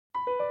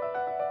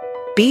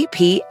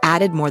BP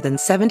added more than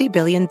 $70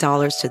 billion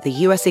to the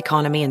U.S.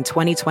 economy in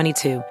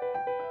 2022.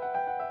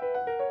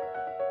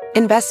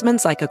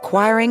 Investments like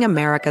acquiring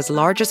America's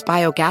largest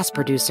biogas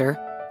producer,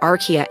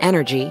 Archaea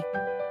Energy,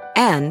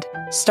 and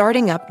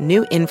starting up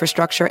new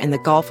infrastructure in the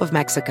Gulf of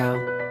Mexico.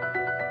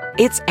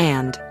 It's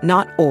and,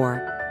 not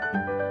or.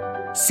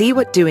 See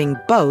what doing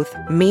both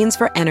means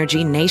for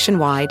energy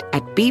nationwide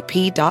at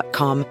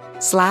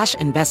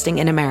bp.com/investing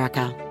in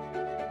America.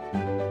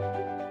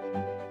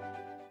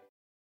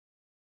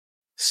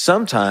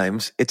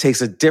 Sometimes it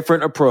takes a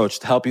different approach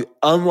to help you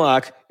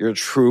unlock your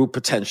true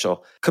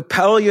potential.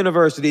 Capella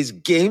University's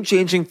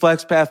game-changing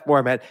FlexPath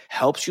format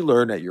helps you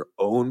learn at your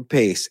own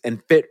pace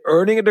and fit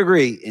earning a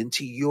degree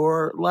into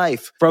your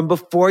life. From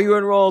before you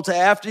enroll to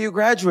after you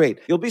graduate,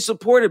 you'll be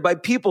supported by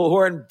people who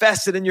are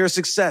invested in your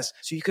success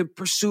so you can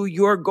pursue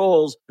your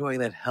goals knowing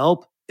that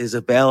help is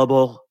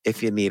available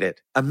if you need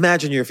it.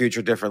 Imagine your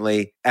future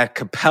differently at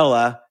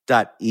capella.edu.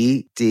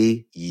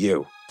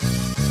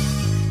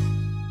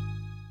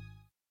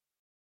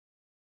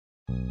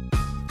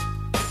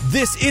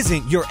 This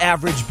isn't your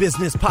average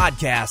business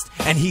podcast,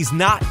 and he's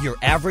not your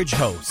average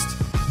host.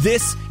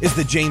 This is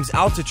the James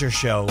Altucher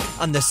Show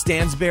on the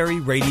Stansberry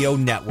Radio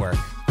Network.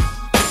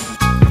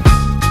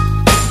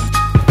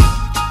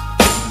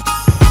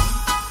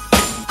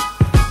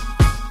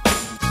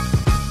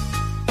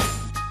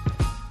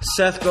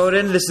 Seth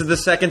Godin, this is the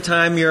second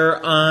time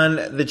you're on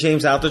the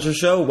James Altucher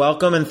Show.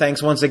 Welcome and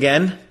thanks once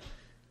again.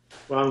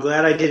 Well, I'm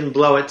glad I didn't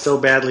blow it so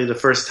badly the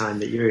first time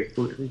that you're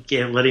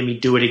letting me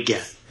do it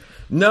again.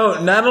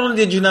 No, not only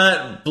did you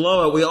not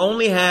blow it, we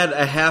only had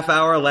a half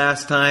hour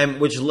last time,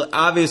 which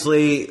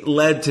obviously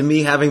led to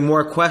me having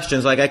more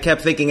questions. Like I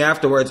kept thinking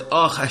afterwards,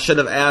 I should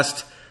have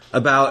asked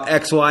about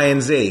X, Y,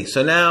 and Z.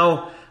 So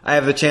now I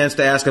have the chance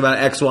to ask about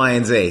X, Y,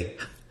 and Z.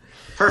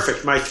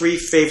 Perfect. My three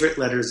favorite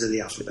letters of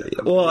the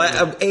alphabet. Well,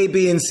 A,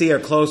 B, and C are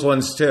close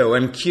ones too,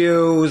 and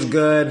Q is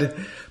good.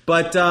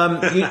 But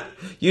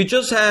you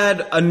just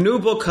had a new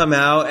book come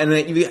out, and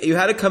you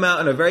had to come out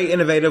in a very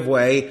innovative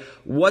way.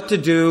 What to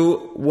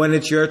do when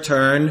it's your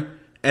turn,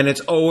 and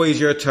it's always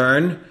your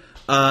turn.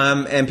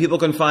 And people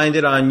can find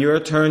it on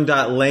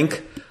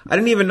yourturn.link. I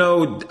didn't even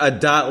know a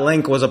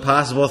 .link was a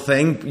possible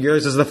thing.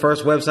 Yours is the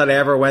first website I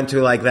ever went to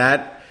like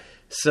that.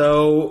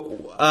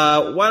 So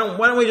why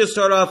don't we just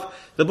start off?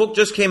 The book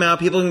just came out.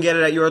 People can get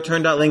it at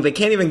yourturn.link. They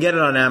can't even get it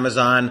on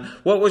Amazon.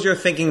 What was your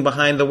thinking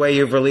behind the way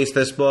you've released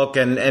this book,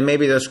 and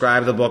maybe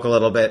describe the book a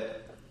little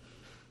bit?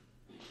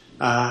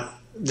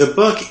 The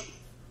book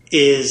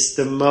is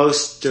the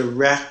most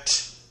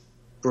direct,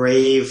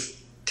 brave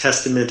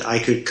testament I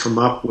could come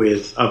up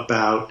with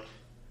about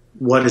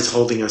what is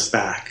holding us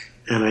back.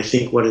 And I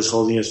think what is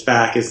holding us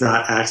back is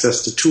not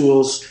access to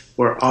tools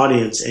or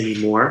audience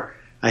anymore.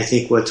 I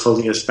think what's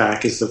holding us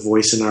back is the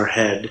voice in our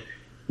head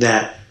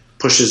that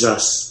pushes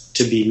us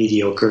to be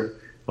mediocre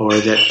or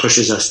that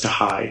pushes us to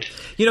hide.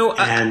 You know,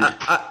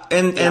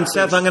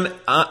 Seth,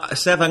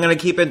 I'm gonna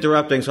keep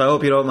interrupting, so I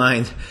hope you don't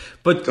mind.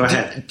 But go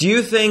ahead. Do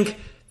you think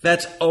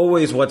that's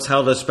always what's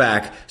held us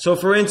back? So,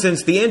 for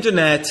instance, the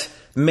internet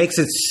makes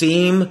it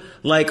seem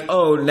like,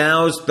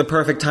 now's the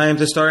perfect time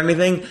to start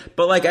anything.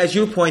 But like as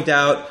you point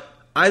out,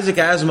 Isaac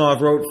Asimov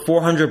wrote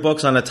 400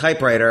 books on a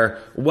typewriter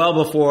well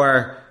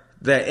before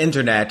the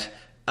internet.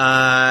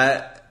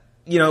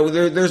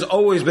 There's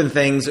always been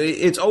things.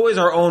 It's always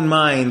our own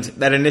mind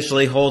that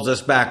initially holds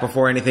us back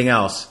before anything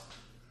else.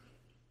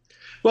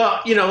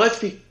 Well, let's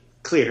be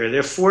clear.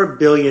 There are 4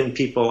 billion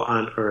people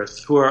on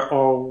Earth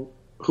who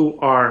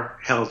are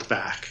held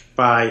back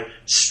by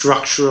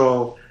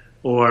structural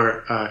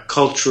or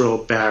cultural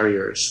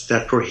barriers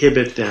that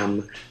prohibit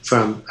them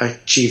from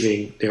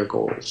achieving their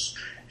goals.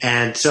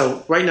 And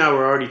so right now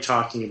we're already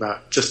talking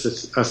about just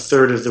a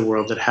third of the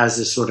world that has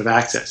this sort of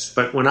access.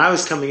 But when I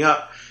was coming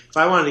up, if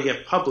I wanted to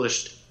get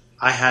published,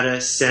 I had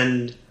to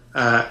send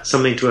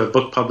something to a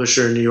book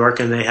publisher in New York,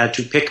 and they had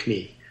to pick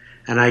me.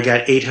 And I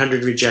got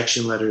 800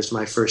 rejection letters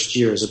my first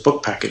year as a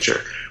book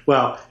packager.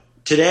 Well,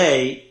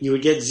 today you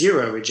would get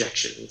 0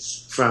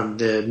 rejections from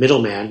the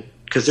middleman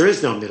because there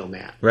is no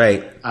middleman.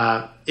 Right.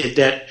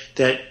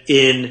 That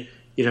in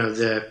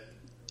the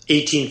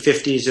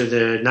 1850s or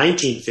the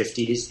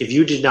 1950s, if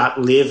you did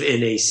not live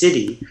in a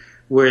city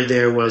where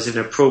there was an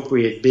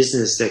appropriate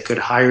business that could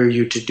hire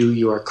you to do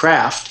your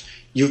craft,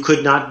 you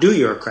could not do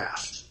your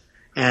craft.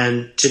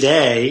 And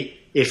today,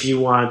 if you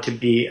want to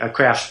be a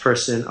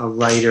craftsperson, a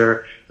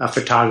writer, a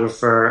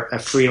photographer, a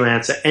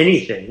freelancer,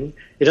 anything,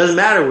 it doesn't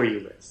matter where you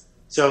live.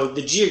 So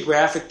the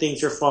geographic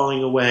things are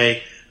falling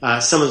away.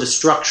 Some of the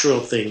structural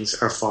things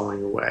are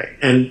falling away.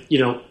 And,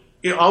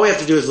 all we have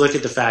to do is look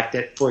at the fact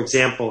that, for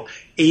example,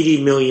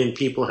 80 million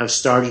people have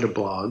started a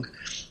blog,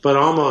 but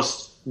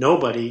almost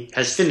nobody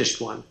has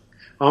finished one.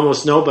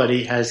 Almost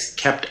nobody has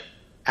kept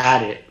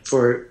at it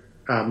for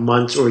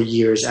months or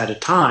years at a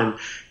time.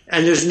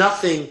 And there's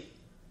nothing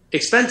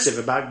expensive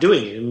about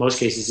doing it. In most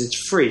cases, it's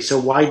free. So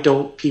why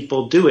don't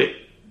people do it,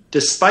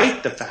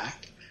 despite the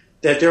fact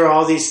that there are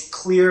all these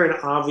clear and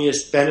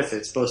obvious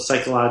benefits, both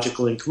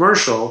psychological and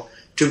commercial,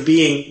 to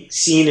being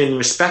seen and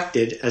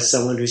respected as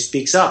someone who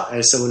speaks up,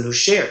 as someone who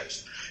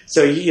shares.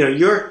 So,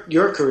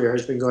 your career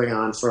has been going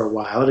on for a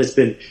while, and it's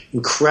been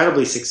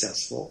incredibly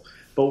successful.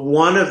 But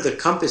one of the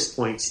compass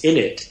points in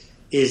it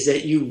is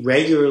that you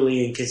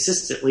regularly and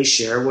consistently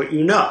share what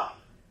you know.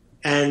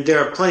 And there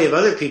are plenty of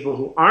other people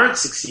who aren't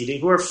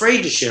succeeding, who are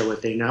afraid to share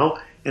what they know,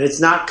 and it's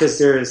not because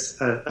there's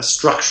a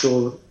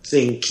structural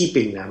thing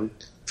keeping them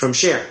from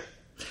sharing.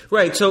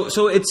 Right.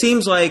 So it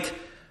seems like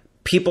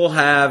people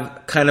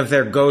have kind of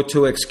their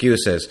go-to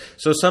excuses.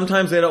 So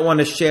sometimes they don't want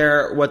to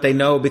share what they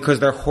know because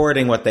they're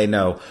hoarding what they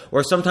know.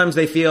 Or sometimes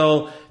they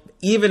feel,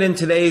 even in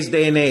today's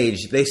day and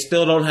age, they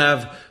still don't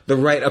have the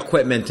right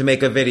equipment to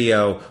make a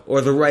video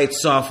or the right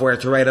software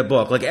to write a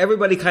book. Like,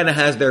 everybody kind of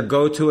has their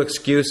go-to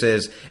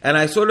excuses. And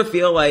I sort of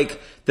feel like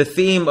the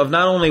theme of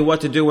not only what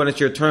to do when it's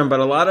your turn,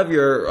 but a lot of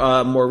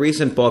your more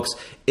recent books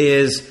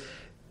is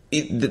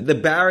the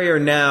barrier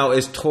now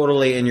is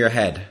totally in your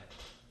head.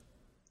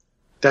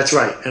 That's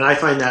right. And I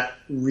find that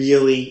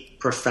really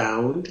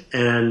profound.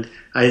 And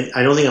I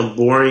don't think I'm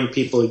boring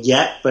people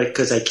yet, but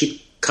because I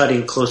keep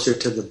cutting closer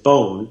to the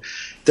bone.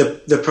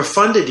 The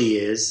profundity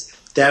is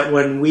that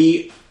when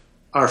we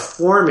are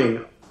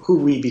forming who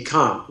we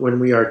become when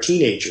we are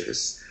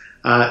teenagers,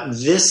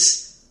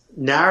 this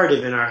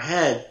narrative in our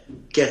head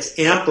gets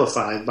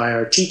amplified by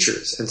our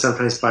teachers and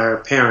sometimes by our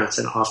parents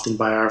and often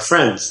by our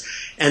friends.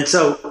 And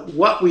so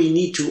what we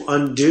need to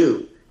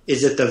undo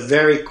is at the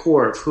very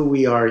core of who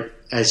we are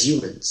as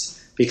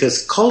humans,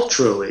 because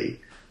culturally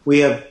we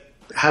have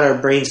had our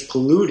brains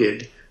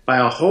polluted by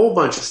a whole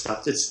bunch of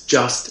stuff that's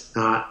just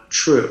not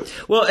true.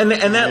 Well, and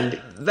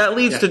that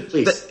leads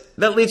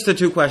that leads to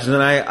two questions,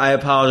 and I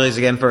apologize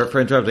again for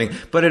interrupting,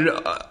 but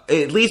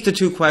it leads to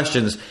two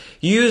questions.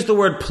 You use the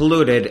word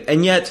polluted,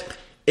 and yet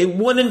it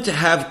wouldn't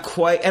have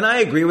quite, and I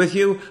agree with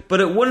you, but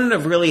it wouldn't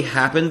have really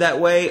happened that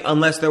way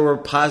unless there were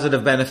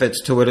positive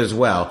benefits to it as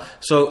well.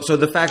 So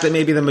the fact that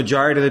maybe the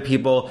majority of the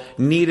people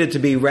needed to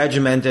be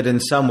regimented in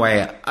some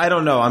way, I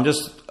don't know. I'm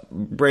just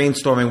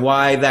brainstorming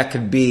why that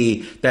could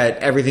be, that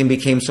everything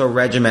became so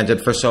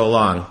regimented for so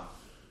long.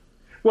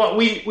 Well,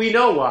 we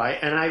know why,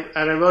 and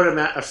I wrote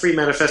a free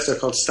manifesto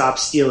called Stop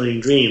Stealing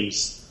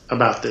Dreams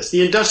about this.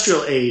 The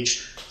industrial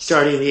age,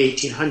 starting in the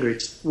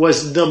 1800s,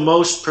 was the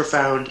most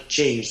profound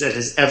change that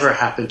has ever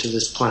happened to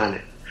this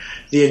planet.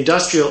 The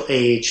industrial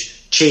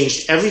age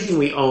changed everything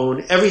we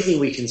own, everything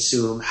we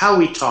consume, how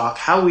we talk,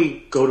 how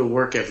we go to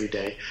work every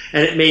day,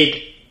 and it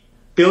made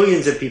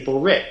billions of people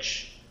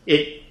rich.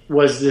 It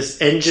was this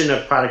engine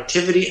of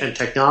productivity and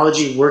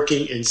technology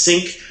working in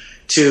sync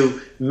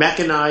to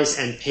mechanize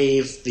and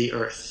pave the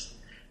earth.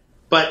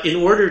 But in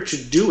order to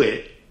do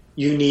it,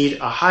 you need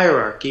a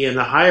hierarchy, and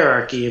the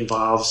hierarchy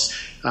involves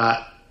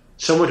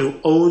someone who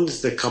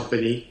owns the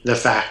company, the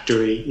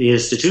factory, the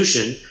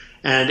institution,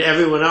 and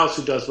everyone else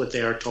who does what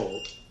they are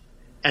told.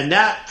 And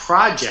that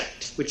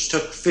project, which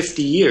took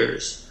 50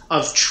 years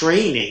of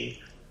training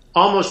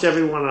almost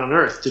everyone on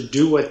earth to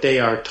do what they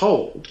are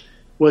told,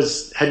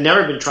 had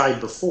never been tried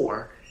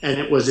before, and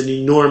it was an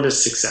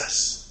enormous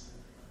success.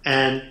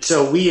 And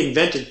so we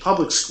invented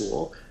public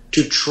school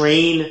to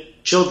train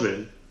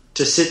children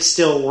to sit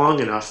still long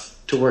enough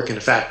to work in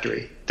a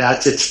factory.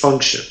 That's its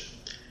function.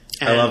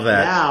 And I love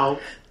that. Now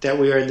that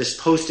we are in this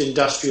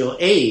post-industrial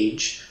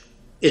age,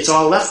 it's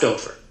all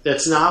leftover.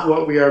 That's not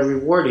what we are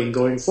rewarding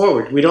going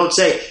forward. We don't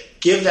say,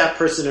 give that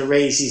person a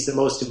raise, he's the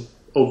most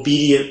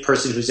obedient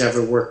person who's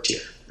ever worked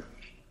here.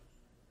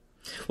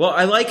 Well,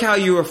 I like how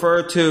you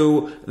refer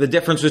to the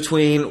difference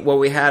between what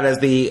we had as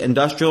the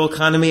industrial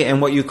economy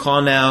and what you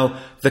call now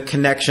the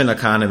connection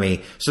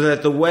economy. So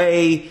that the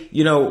way,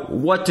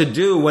 what to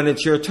do when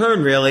it's your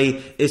turn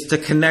really is to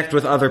connect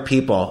with other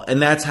people.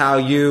 And that's how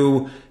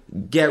you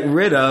get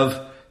rid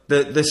of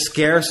the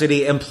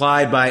scarcity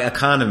implied by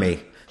economy.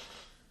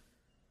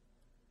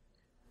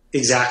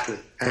 Exactly.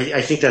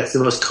 I think that's the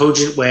most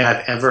cogent way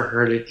I've ever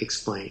heard it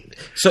explained.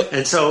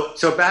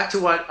 So back to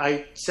what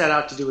I set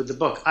out to do with the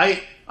book.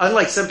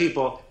 Unlike some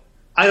people,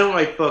 I don't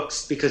write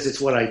books because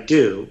it's what I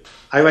do.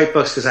 I write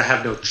books because I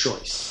have no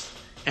choice.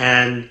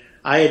 And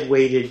I had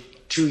waited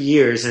 2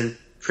 years and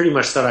pretty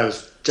much thought I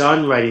was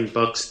done writing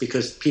books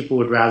because people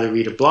would rather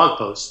read a blog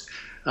post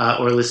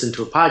or listen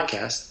to a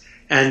podcast.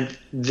 And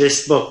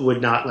this book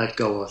would not let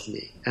go of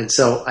me. And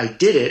so I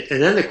did it.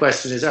 And then the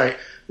question is, all right,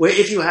 well,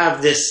 if you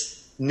have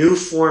this new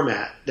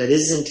format that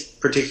isn't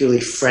particularly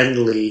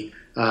friendly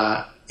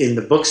in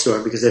the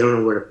bookstore because they don't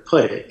know where to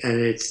put it, and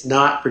it's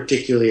not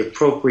particularly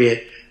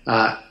appropriate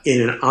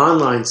in an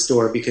online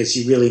store because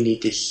you really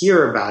need to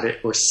hear about it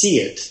or see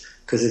it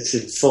because it's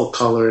in full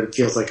color and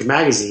feels like a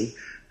magazine,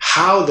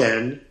 how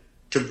then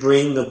to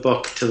bring the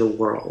book to the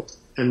world?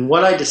 And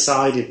what I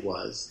decided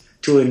was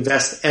to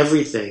invest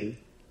everything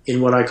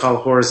in what I call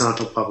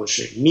horizontal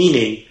publishing,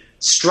 meaning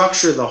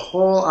structure the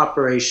whole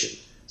operation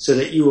so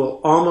that you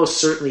will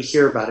almost certainly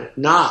hear about it,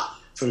 not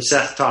from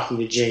Seth talking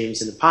to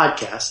James in a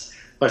podcast,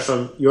 but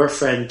from your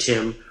friend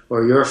Tim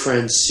or your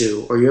friend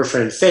Sue or your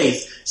friend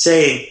Faith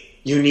saying,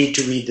 you need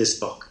to read this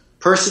book.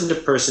 Person to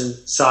person,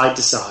 side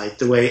to side,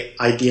 the way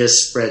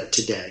ideas spread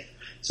today.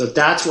 So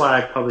that's why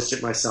I published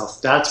it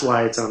myself. That's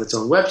why it's on its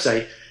own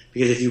website,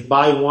 because if you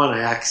buy one,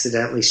 I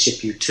accidentally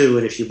ship you 2,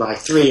 and if you buy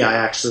 3, I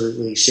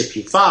actually ship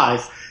you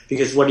 5,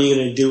 because what are you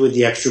going to do with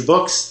the extra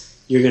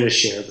books? You're going to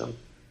share them.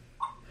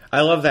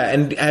 I love that.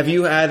 And have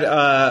you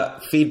had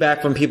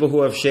feedback from people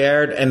who have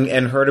shared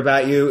and heard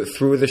about you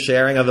through the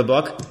sharing of the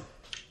book?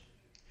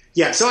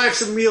 Yeah, so I have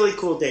some really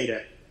cool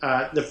data.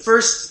 The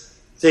first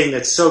thing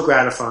that's so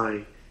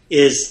gratifying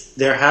is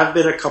there have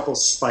been a couple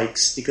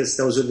spikes, because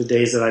those are the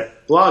days that I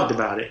blogged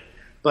about it.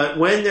 But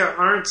when there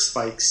aren't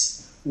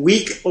spikes,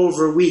 week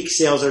over week,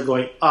 sales are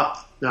going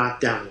up,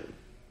 not down.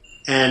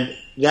 And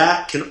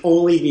that can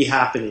only be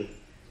happening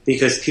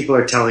because people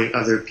are telling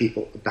other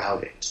people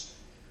about it.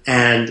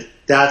 And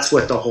that's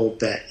what the whole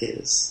bet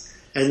is.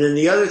 And then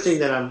the other thing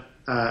that I'm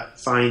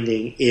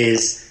finding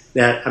is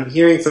that I'm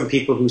hearing from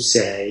people who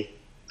say,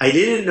 I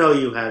didn't know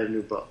you had a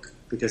new book,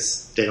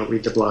 because they don't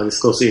read the blog as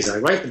closely as I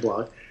write the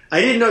blog. I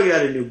didn't know you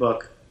had a new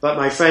book, but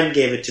my friend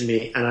gave it to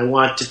me, and I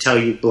want to tell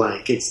you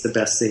blank. It's the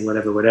best thing,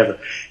 whatever, whatever.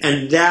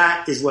 And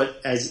that is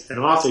what, as an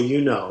author,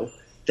 you know,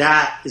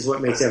 that is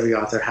what makes every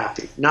author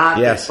happy. Not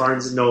that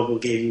Barnes & Noble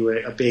gave you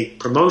a big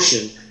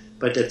promotion,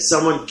 but that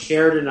someone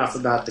cared enough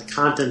about the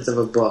contents of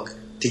a book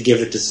to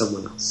give it to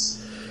someone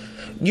else.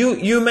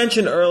 You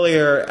mentioned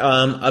earlier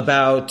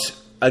about,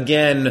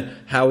 again,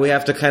 how we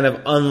have to kind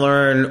of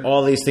unlearn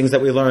all these things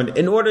that we learned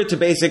in order to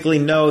basically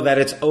know that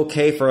it's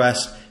okay for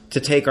us to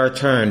take our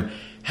turn.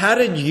 How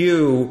did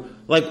you,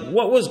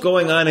 what was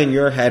going on in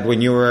your head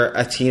when you were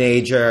a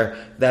teenager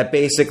that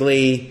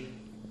basically,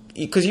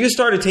 because you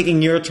started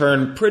taking your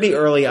turn pretty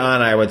early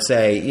on, I would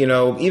say,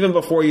 even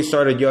before you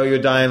started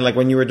Yo-Yo-Dying, like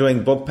when you were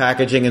doing book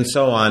packaging and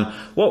so on.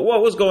 What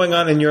was going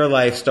on in your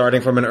life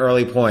starting from an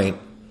early point?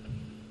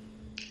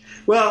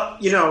 Well,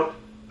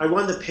 I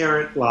won the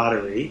parent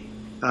lottery.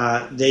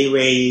 They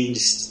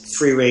raised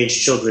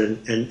free-range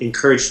children and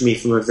encouraged me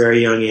from a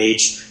very young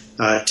age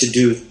to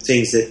do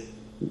things that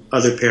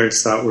other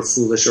parents thought were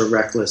foolish or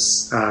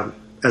reckless,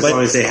 as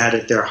long as they had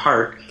at their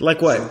heart.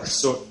 Like what?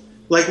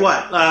 Like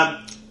what?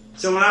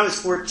 So when I was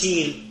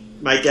 14,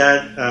 my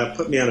dad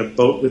put me on a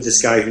boat with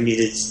this guy who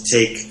needed to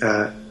take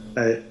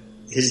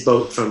his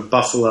boat from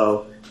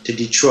Buffalo to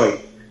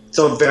Detroit. It's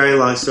a very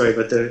long story,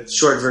 but the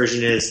short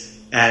version is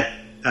at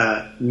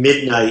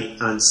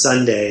midnight on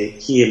Sunday,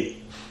 he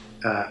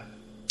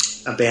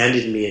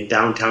abandoned me in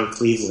downtown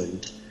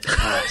Cleveland,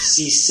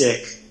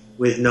 seasick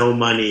with no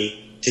money,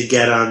 to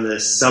get on the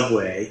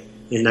subway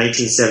in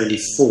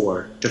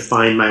 1974 to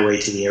find my way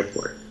to the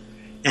airport.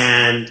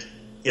 And,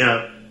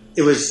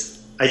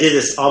 I did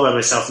this all by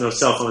myself, no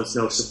cell phones,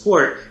 no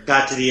support,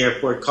 got to the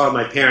airport, called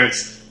my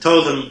parents,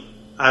 told them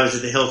I was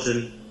at the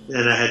Hilton,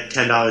 and I had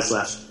 $10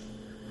 left.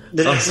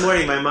 The next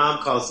morning, my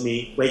mom calls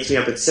me, wakes me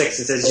up at 6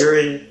 and says, "You're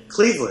in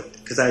Cleveland,"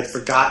 because I had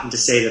forgotten to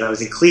say that I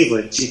was in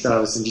Cleveland. She thought I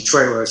was in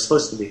Detroit, where I was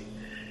supposed to be.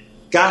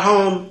 Got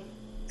home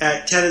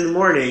at 10 in the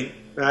morning,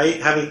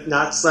 right, having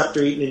not slept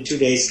or eaten in 2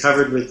 days,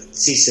 covered with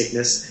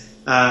seasickness.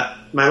 My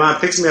mom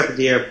picks me up at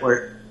the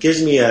airport,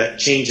 gives me a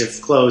change of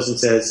clothes, and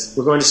says,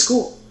 "We're going to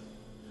school."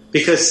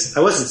 Because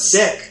I wasn't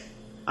sick.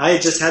 I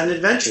had just had an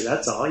adventure,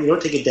 that's all. You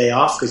don't take a day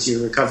off because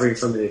you're recovering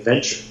from an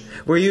adventure.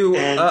 Were you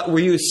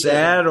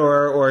sad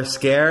or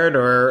scared,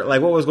 or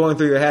what was going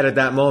through your head at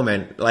that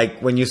moment,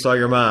 when you saw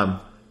your mom?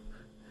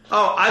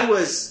 Oh,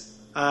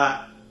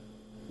 I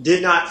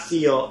did not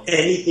feel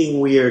anything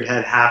weird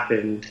had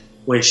happened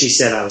when she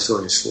said I was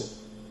going to school.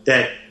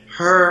 That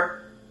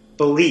her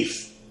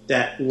belief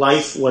that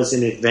life was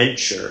an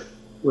adventure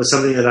was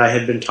something that I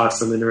had been taught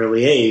from an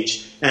early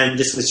age, and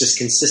this was just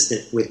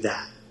consistent with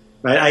that.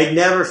 Right? I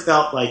never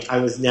felt like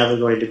I was never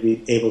going to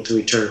be able to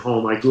return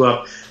home. I grew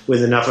up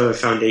with enough of a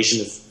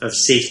foundation of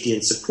safety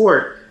and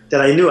support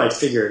that I knew I'd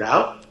figure it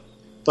out.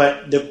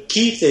 But the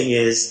key thing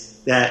is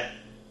that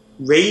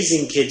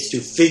raising kids to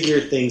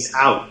figure things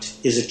out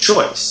is a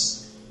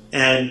choice.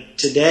 And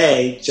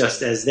today,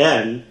 just as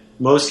then,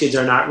 most kids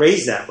are not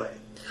raised that way.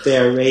 They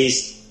are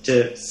raised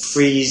to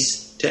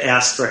freeze, to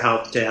ask for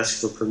help, to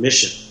ask for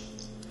permission.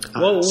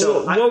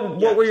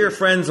 What were your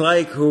friends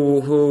like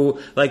who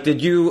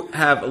did you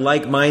have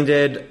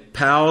like-minded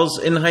pals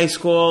in high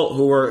school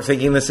who were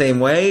thinking the same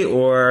way?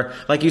 Or,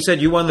 like you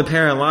said, you won the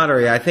parent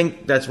lottery. I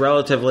think that's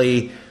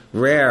relatively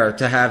rare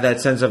to have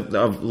that sense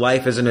of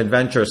life as an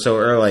adventure so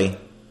early.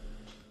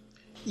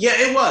 Yeah,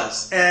 it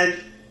was. And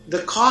the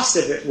cost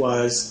of it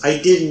was I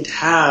didn't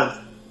have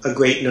a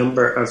great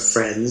number of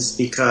friends,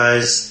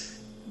 because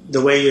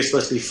the way you're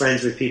supposed to be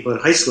friends with people in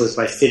high school is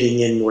by fitting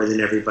in more than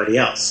everybody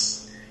else.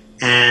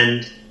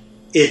 And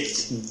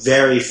it's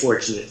very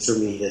fortunate for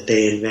me that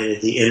they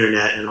invented the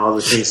internet and all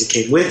the things that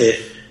came with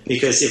it,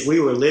 because if we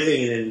were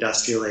living in an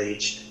industrial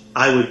age,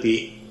 I would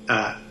be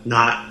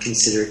not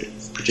considered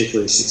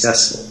particularly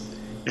successful.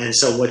 And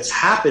so what's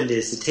happened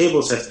is the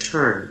tables have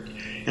turned,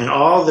 and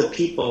all the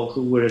people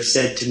who would have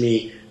said to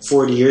me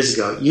 40 years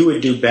ago, "You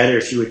would do better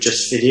if you would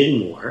just fit in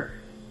more,"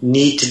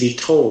 need to be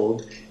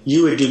told,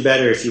 "You would do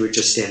better if you would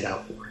just stand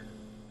out more."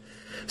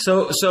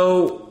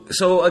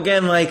 So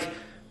again,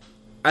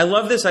 I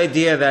love this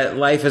idea that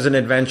life is an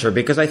adventure,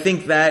 because I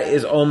think that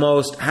is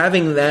almost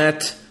having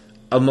that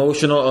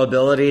emotional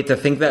ability to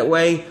think that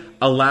way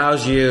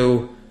allows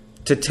you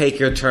to take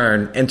your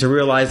turn and to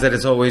realize that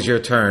it's always your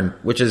turn,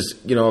 which is,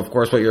 of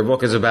course, what your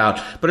book is about.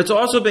 But it's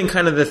also been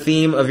kind of the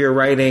theme of your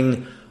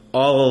writing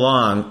all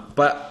along.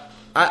 But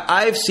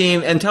I've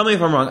seen, and tell me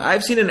if I'm wrong,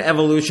 I've seen an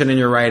evolution in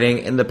your writing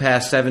in the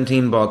past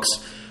 17 books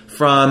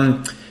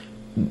from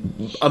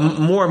a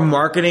more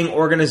marketing,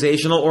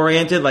 organizational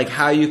oriented, like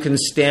how you can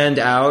stand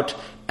out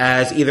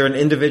as either an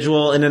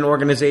individual in an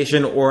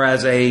organization or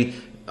as a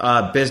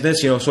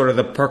business, sort of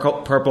the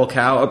purple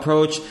cow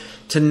approach,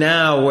 to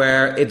now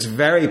where it's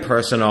very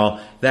personal,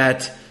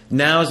 that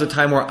now is the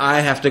time where I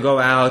have to go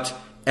out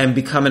and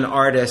become an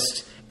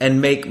artist and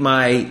make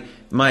my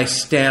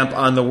stamp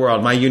on the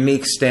world, my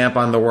unique stamp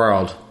on the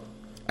world,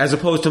 as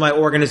opposed to my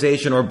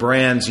organization or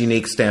brand's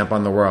unique stamp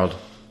on the world.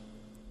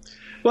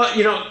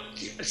 Well,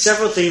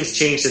 several things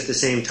changed at the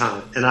same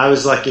time, and I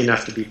was lucky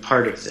enough to be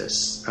part of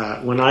this.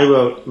 When I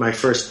wrote my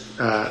first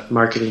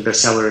marketing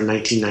bestseller in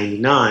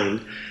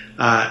 1999,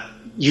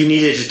 you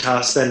needed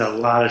to spend a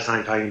lot of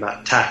time talking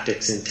about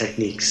tactics and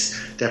techniques.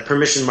 That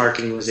permission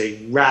marketing was a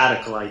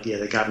radical idea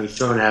that got me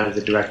thrown out of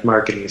the Direct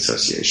Marketing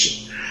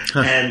Association.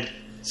 And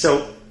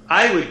so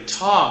I would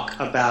talk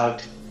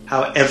about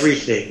how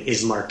everything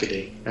is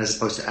marketing as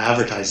opposed to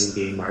advertising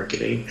being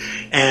marketing,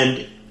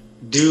 and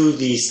do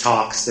these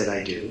talks that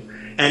I do.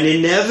 And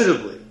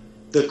inevitably,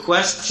 the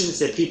questions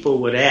that people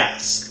would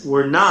ask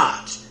were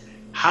not,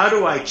 how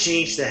do I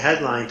change the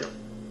headline to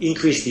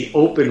increase the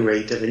open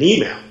rate of an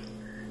email?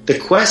 The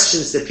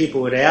questions that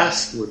people would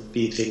ask would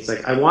be things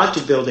like, I want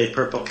to build a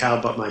purple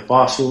cow, but my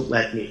boss won't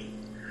let me.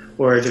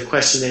 Or the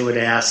question they would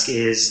ask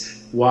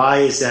is, why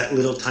is that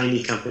little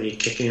tiny company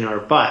kicking our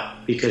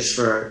butt? Because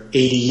for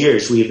 80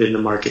 years, we've been the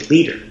market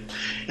leader.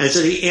 And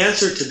so the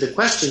answer to the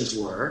questions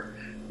were,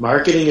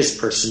 marketing is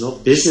personal,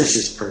 business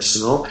is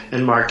personal,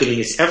 and marketing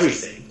is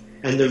everything.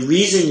 And the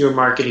reason your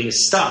marketing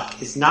is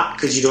stuck is not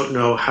because you don't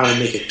know how to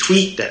make a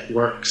tweet that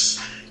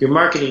works. Your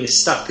marketing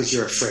is stuck because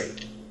you're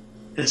afraid.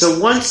 And so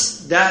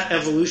once that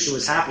evolution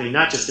was happening,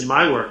 not just in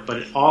my work,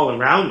 but all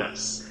around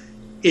us,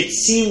 it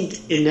seemed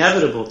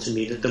inevitable to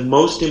me that the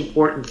most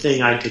important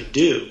thing I could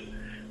do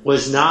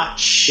was not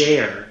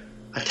share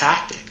a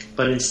tactic,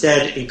 but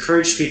instead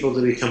encourage people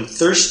to become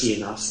thirsty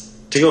enough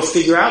to go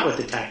figure out what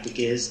the tactic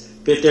is,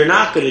 but they're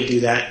not going to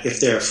do that if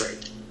they're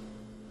afraid.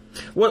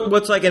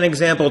 What's like an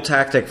example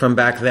tactic from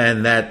back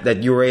then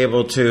that you were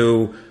able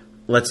to,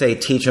 let's say,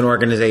 teach an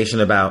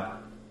organization about?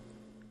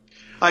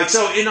 All right,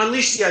 so in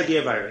Unleash the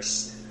Idea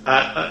Virus,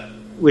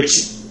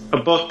 which a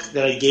book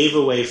that I gave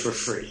away for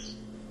free,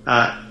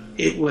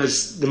 it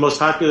was the most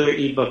popular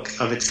ebook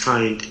of its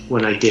kind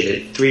when I did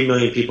it. 3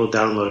 million people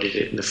downloaded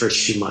it in the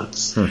first few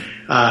months.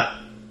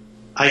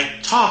 I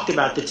talked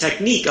about the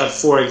technique of,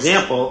 for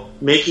example,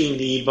 making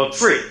the ebook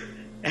free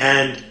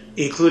and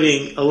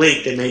including a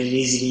link that made it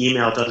easy to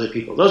email to other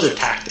people. Those are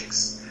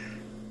tactics.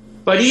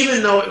 But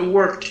even though it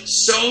worked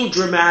so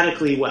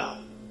dramatically well,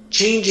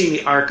 changing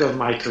the arc of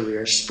my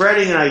career,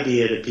 spreading an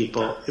idea to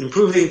people,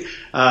 improving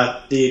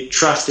the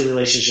trust and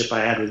relationship I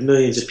had with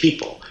millions of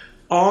people,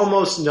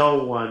 almost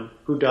no one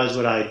who does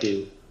what I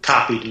do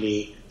copied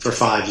me for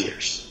 5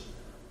 years.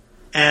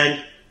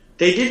 And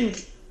they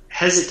didn't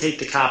hesitate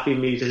to copy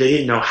me because they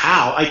didn't know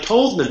how. I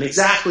told them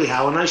exactly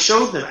how, and I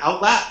showed them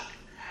out loud.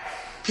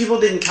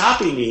 People didn't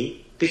copy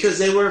me because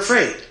they were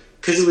afraid,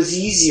 because it was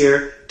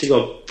easier to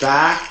go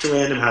back to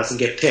Random House and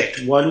get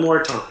picked one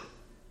more time.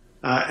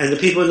 And the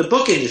people in the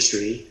book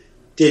industry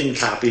didn't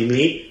copy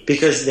me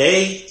because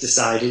they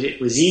decided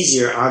it was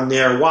easier on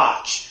their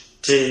watch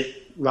to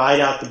ride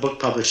out the book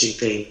publishing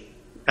thing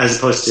as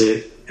opposed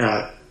to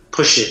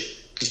push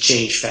it to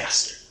change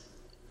faster.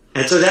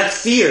 And so that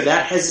fear,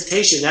 that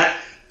hesitation, that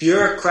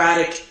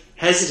bureaucratic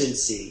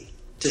hesitancy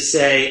to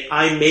say,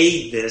 I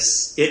made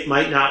this, it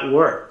might not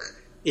work,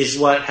 is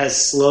what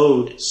has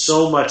slowed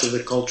so much of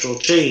the cultural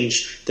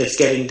change that's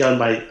getting done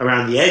by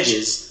around the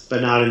edges,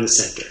 but not in the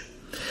center.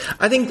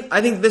 I think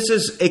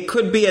it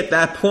could be at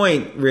that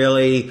point,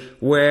 really,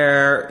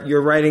 where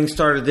your writing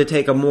started to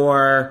take a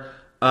more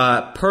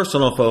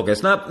personal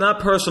focus, not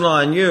personal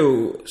on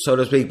you, so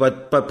to speak,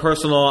 but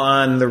personal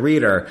on the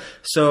reader.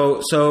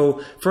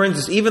 So for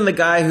instance, even the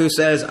guy who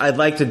says, I'd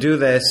like to do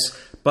this,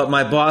 but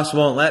my boss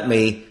won't let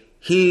me,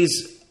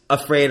 he's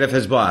afraid of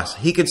his boss.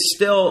 He could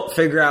still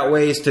figure out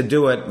ways to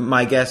do it,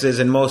 my guess is,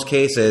 in most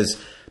cases,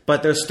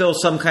 but there's still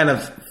some kind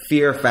of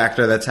fear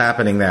factor that's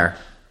happening there.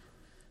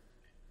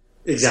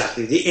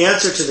 Exactly. The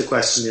answer to the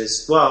question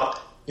is, well,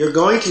 you're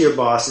going to your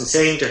boss and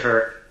saying to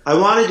her, I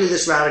want to do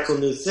this radical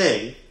new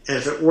thing, and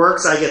if it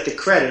works, I get the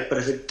credit, but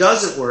if it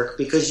doesn't work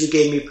because you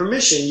gave me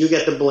permission, you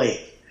get the blame.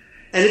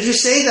 And if you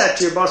say that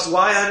to your boss,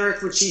 why on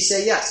earth would she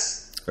say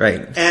yes?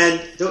 Right.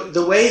 And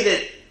the way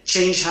that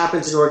change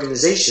happens in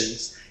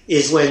organizations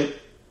is when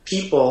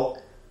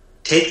people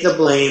take the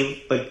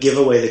blame but give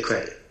away the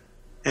credit.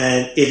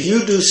 And if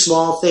you do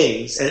small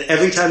things, and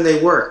every time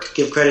they work,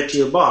 give credit to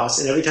your boss,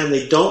 and every time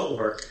they don't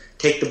work,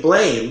 take the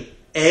blame,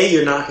 A,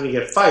 you're not going to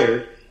get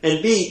fired,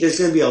 And B, there's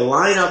going to be a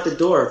line out the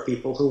door of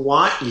people who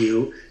want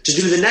you to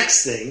do the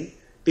next thing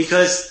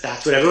because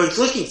that's what everyone's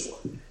looking for.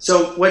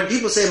 So when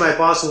people say my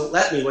boss won't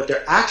let me, what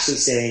they're actually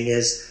saying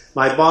is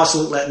my boss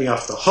won't let me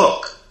off the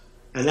hook.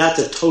 And that's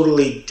a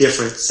totally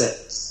different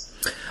sentence.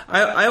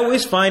 I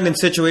always find in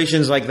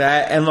situations like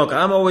that, and look,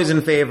 I'm always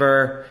in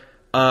favor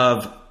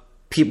of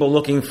people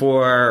looking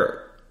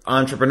for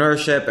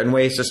entrepreneurship and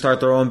ways to start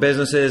their own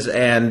businesses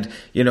and,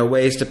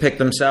 ways to pick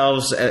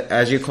themselves,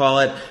 as you call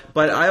it.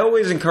 But I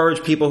always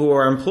encourage people who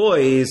are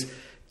employees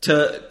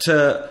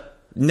to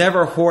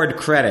never hoard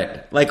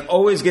credit. Like,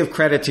 always give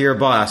credit to your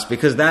boss,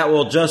 because that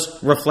will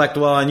just reflect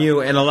well on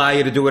you and allow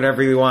you to do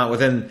whatever you want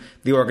within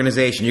the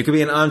organization. You could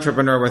be an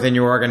entrepreneur within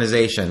your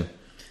organization.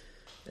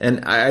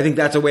 And I think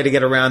that's a way to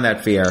get around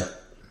that fear.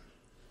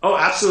 Oh,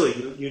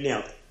 absolutely. You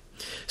nailed it.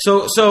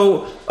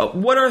 So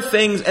what are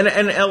things, and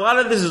a lot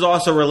of this is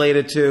also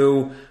related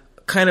to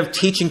kind of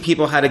teaching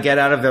people how to get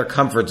out of their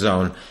comfort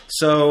zone.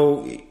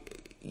 So,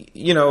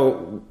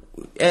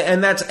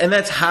 and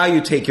that's how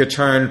you take your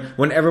turn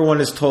when everyone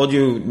has told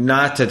you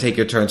not to take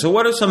your turn. So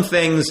what are some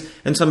things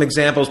and some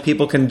examples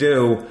people can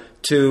do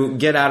to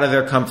get out of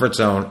their comfort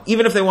zone,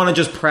 even if they want to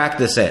just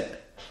practice it?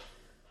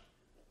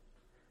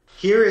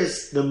 Here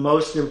is the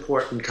most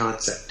important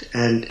concept,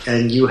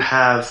 and you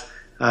have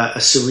a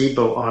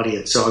cerebral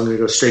audience, so I'm going to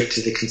go straight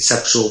to the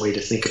conceptual way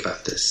to think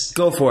about this.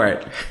 Go for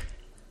it.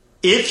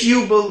 If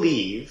you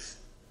believe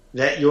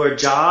that your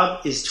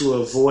job is to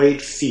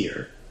avoid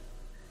fear,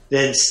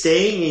 then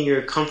staying in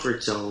your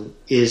comfort zone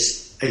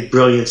is a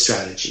brilliant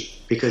strategy,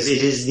 because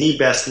it is the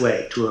best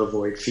way to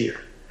avoid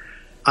fear.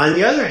 On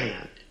the other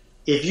hand,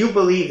 if you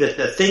believe that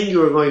the thing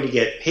you are going to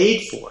get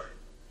paid for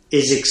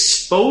is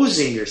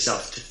exposing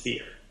yourself to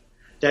fear,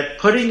 that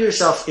putting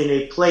yourself in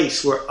a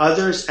place where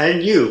others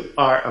and you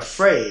are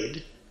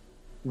afraid,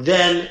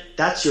 then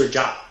that's your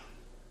job.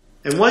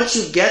 And once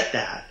you get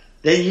that,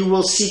 then you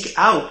will seek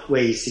out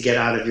ways to get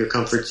out of your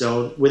comfort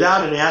zone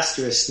without an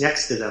asterisk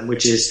next to them,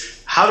 which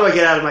is, how do I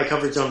get out of my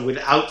comfort zone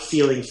without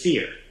feeling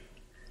fear?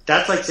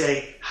 That's like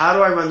saying, how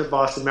do I run the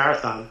Boston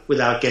Marathon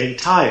without getting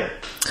tired?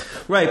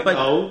 Right, but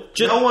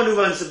no one who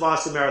runs the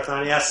Boston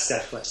Marathon asks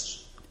that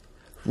question.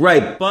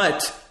 Right,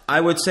 but I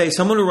would say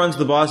someone who runs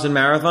the Boston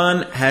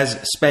Marathon has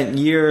spent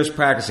years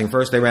practicing.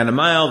 First they ran a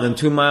mile, then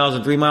 2 miles,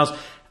 and 3 miles.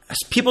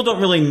 People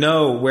don't really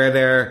know where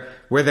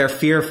their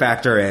fear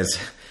factor is.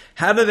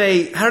 How do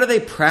they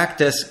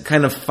practice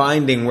kind of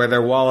finding where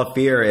their wall of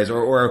fear is,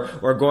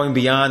 or going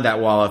beyond that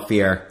wall of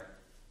fear?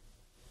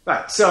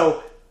 Right.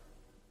 So,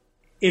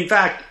 in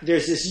fact,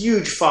 there's this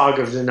huge fog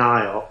of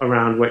denial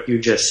around what you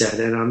just said,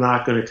 and I'm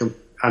not going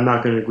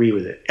to agree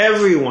with it.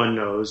 Everyone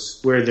knows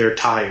where their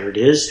tired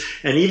is,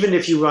 and even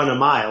if you run a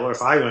mile, or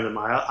if I run a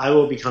mile, I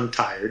will become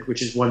tired,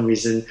 which is one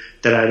reason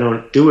that I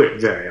don't do it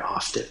very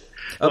often.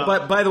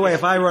 But by the way,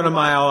 if I run a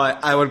mile,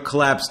 I would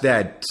collapse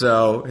dead,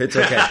 so it's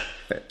okay.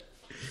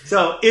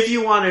 So if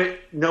you want to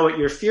know what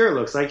your fear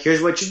looks like,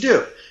 here's what you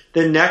do.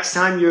 The next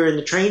time you're in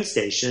the train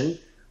station,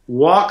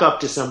 walk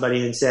up to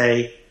somebody and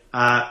say,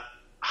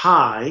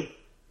 hi,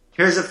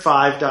 here's a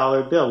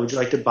 $5 bill. Would you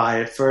like to buy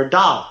it for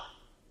 $1?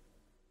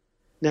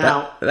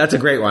 Now, that's a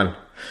great one.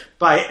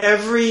 By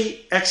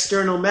every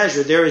external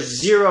measure, there is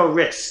zero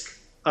risk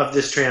of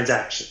this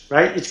transaction,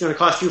 right? It's going to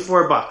cost you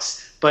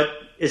 $4, but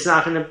it's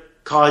not going to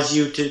cause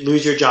you to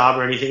lose your job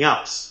or anything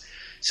else.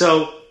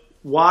 So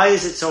why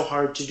is it so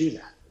hard to do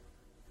that?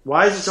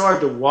 Why is it so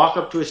hard to walk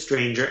up to a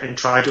stranger and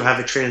try to have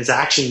a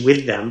transaction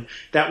with them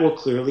that will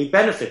clearly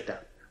benefit them?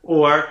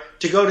 Or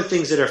to go to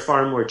things that are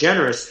far more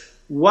generous,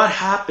 what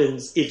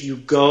happens if you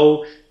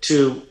go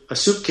to a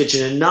soup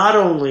kitchen and not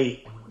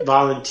only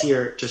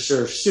volunteer to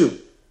serve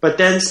soup, but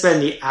then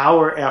spend the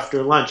hour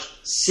after lunch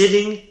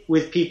sitting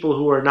with people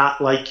who are not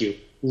like you,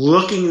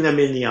 looking them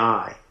in the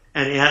eye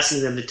and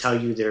asking them to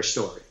tell you their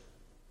story?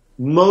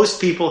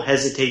 Most people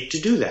hesitate to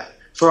do that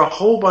for a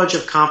whole bunch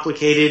of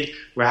complicated,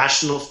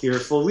 rational,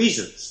 fearful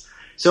reasons.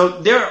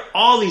 So there are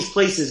all these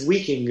places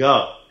we can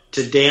go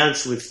to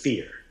dance with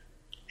fear.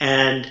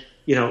 And,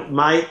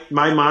 my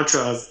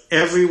mantra of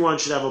everyone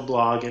should have a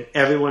blog and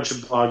everyone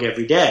should blog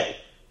every day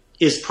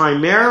is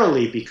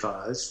primarily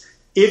because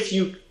if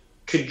you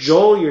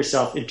cajole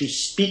yourself into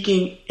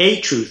speaking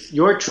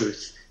your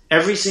truth,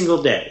 every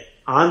single day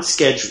on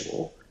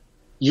schedule,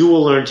 you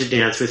will learn to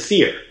dance with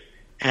fear.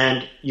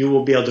 And you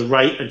will be able to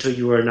write until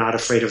you are not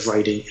afraid of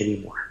writing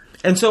anymore.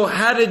 And so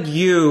how did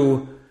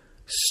you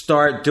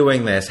start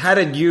doing this? How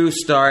did you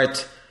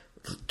start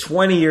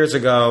 20 years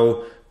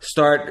ago,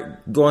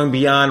 start going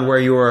beyond where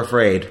you were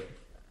afraid?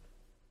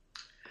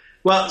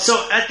 Well,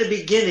 so at the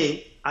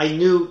beginning, I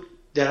knew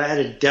that I had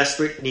a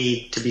desperate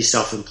need to be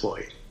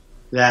self-employed.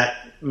 That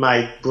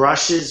my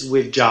brushes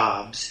with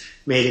jobs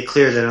made it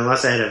clear that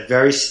unless I had a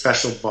very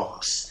special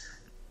boss,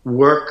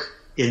 work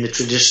in the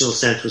traditional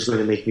sense was going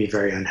to make me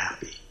very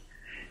unhappy.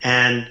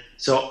 And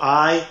so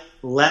I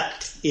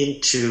leapt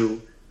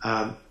into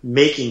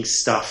making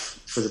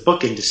stuff for the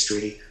book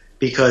industry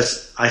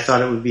because I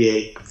thought it would be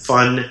a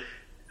fun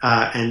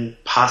and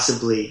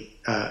possibly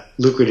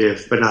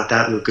lucrative, but not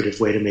that lucrative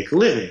way to make a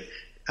living.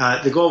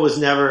 The goal was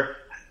never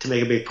to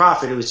make a big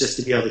profit. It was just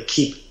to be able to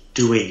keep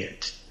doing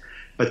it.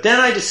 But then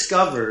I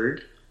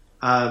discovered,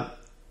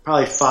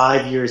 probably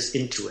 5 years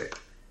into it,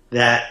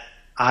 that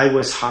I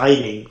was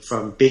hiding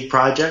from big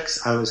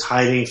projects. I was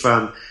hiding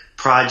from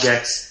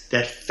projects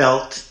that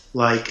felt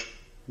like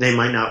they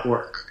might not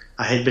work.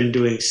 I had been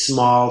doing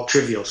small,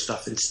 trivial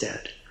stuff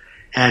instead.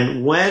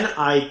 And when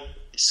I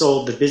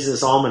sold the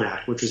Business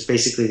Almanac, which was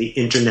basically the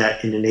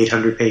internet in an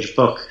 800-page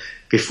book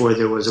before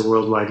there was a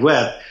World Wide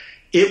Web,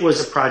 it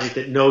was a project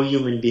that no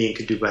human being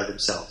could do by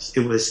themselves.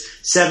 It was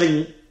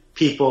 7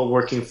 people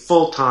working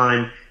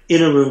full-time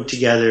in a room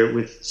together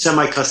with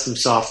semi-custom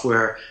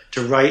software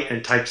to write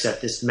and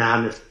typeset this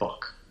mammoth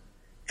book.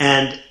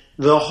 And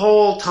the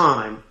whole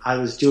time I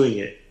was doing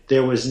it,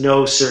 there was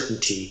no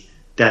certainty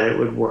that it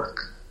would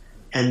work.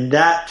 And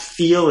that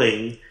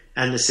feeling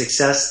and the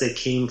success that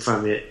came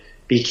from it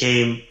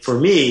became, for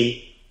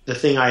me, the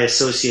thing I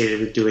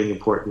associated with doing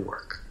important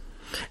work.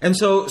 And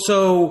so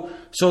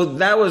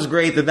that was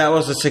great that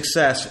was a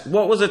success.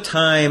 What was a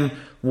time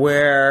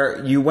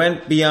where you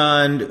went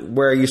beyond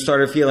where you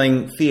started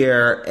feeling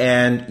fear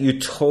and you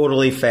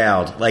totally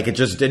failed? Like it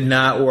just did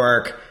not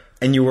work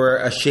and you were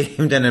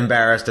ashamed and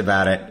embarrassed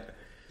about it?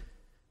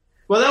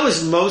 Well, that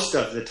was most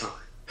of the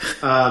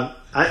time.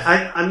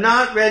 I'm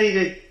not ready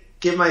to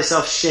give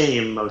myself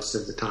shame most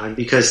of the time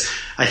because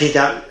I think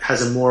that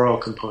has a moral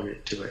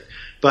component to it.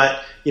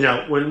 But,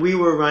 when we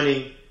were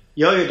running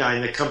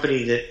Yoyodyne, the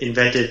company that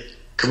invented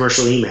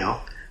commercial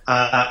email,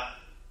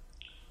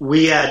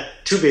 we had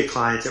 2 big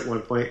clients at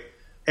one point,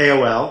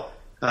 AOL,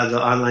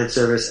 the online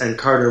service, and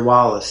Carter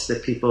Wallace, the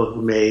people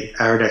who made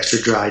Arid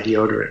Extra Dry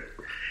deodorant.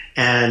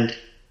 And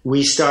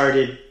we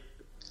started,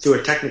 through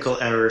a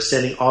technical error,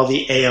 sending all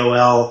the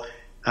AOL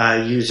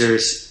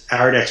users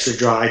Arid Extra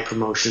Dry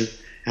promotion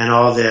and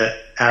all the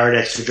Arid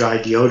Extra Dry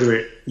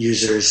deodorant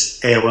users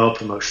AOL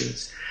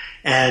promotions.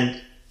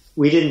 And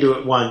we didn't do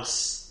it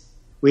once.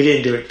 We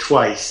didn't do it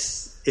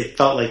twice. It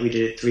felt like we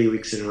did it 3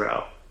 weeks in a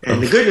row.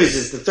 And the good news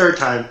is the third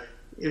time,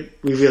 we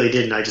really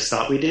didn't. I just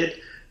thought we did.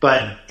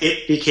 But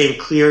it became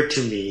clear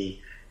to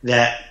me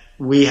that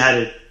we had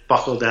to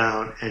buckle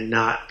down and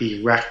not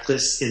be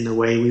reckless in the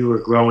way we were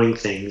growing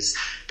things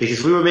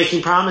because we were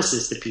making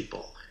promises to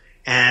people.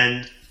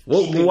 And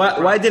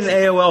why didn't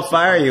AOL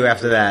fire you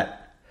after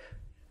that?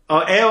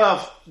 Oh,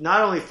 AOL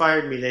not only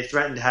fired me, they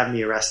threatened to have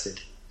me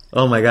arrested.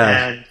 Oh, my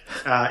God.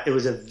 And it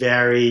was a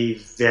very,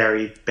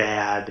 very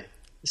bad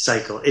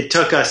cycle. It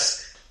took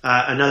us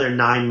another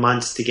 9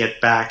 months to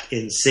get back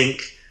in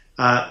sync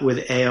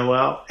with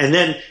AOL. And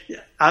then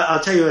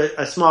I'll tell you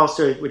a small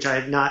story, which I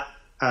have not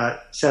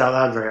said out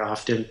loud very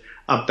often,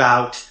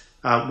 about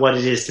what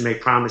it is to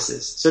make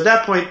promises. So at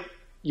that point,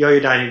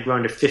 Yoyodyne had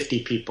grown to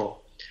 50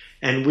 people.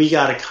 And we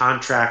got a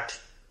contract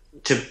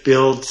to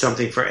build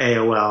something for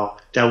AOL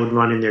that would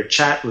run in their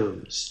chat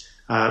rooms.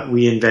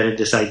 We invented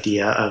this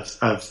idea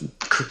of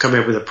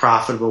coming up with a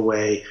profitable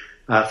way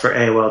for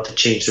AOL to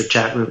change their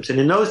chat rooms. And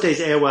in those days,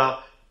 AOL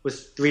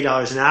was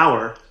 $3 an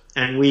hour,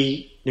 and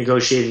we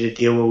negotiated a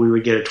deal where we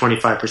would get a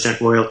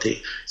 25%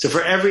 royalty. So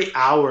for every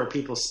hour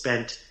people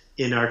spent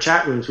in our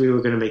chat rooms, we were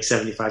going to make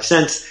 75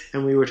 cents,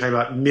 and we were talking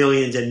about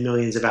millions and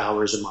millions of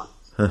hours a month.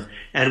 Huh.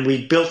 And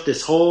we built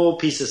this whole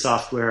piece of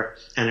software,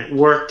 and it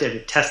worked, and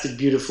it tested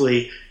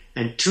beautifully.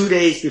 And 2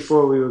 days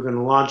before we were going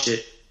to launch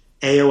it,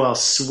 AOL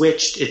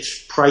switched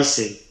its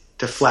pricing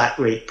to flat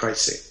rate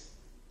pricing.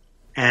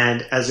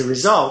 And as a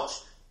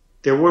result,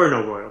 there were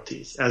no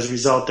royalties. As a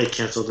result, they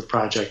canceled the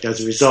project.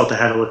 As a result, I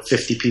had to look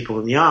 50 people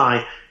in the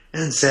eye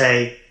and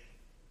say,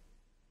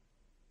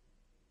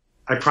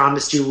 I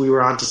promised you we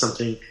were onto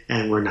something,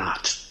 and we're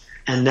not.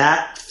 And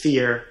that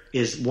fear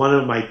is one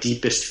of my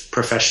deepest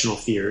professional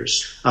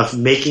fears, of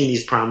making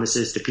these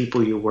promises to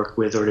people you work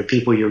with or to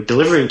people you're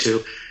delivering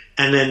to,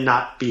 and then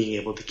not being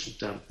able to keep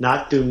them.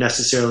 Not through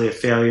necessarily a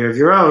failure of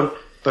your own,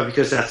 but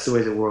because that's the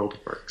way the world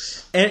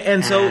works.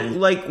 And so,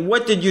 like,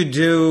 what did you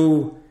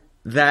do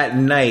that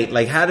night?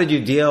 Like, how did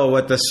you deal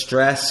with the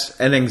stress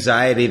and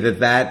anxiety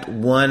that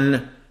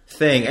one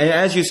thing, and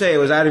as you say, it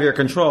was out of your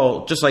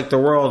control, just like the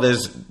world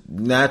is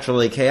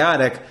naturally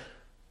chaotic,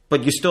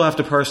 but you still have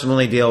to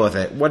personally deal with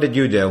it. What did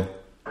you do?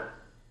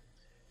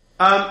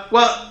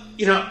 Well,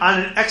 on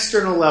an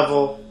external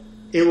level,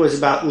 it was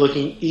about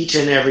looking each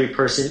and every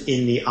person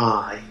in the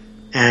eye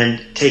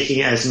and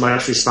taking as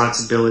much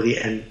responsibility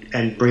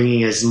and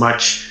bringing as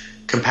much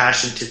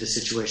compassion to the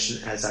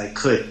situation as I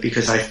could,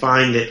 because I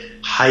find that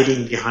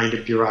hiding behind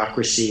a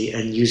bureaucracy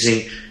and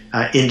using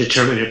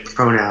indeterminate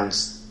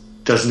pronouns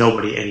does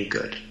nobody any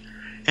good.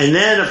 And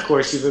then, of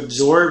course, you've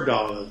absorbed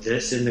all of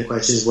this, and the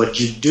question is what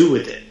you do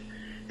with it.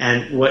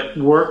 And what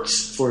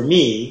works for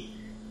me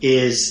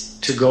is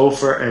to go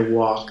for a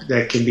walk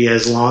that can be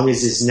as long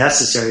as is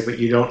necessary, but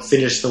you don't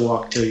finish the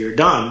walk till you're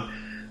done,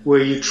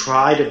 where you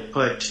try to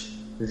put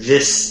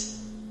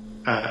this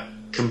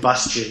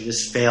combustion,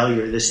 this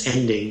failure, this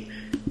ending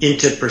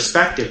into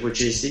perspective,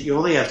 which is that you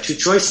only have 2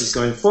 choices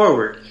going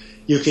forward.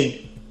 You can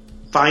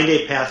find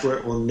a path where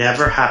it will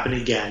never happen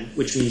again,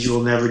 which means you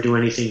will never do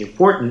anything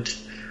important,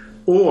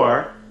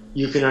 or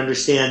you can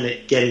understand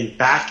that getting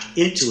back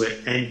into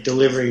it and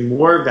delivering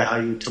more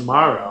value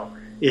tomorrow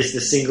is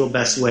the single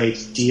best way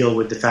to deal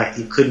with the fact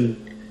that you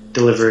couldn't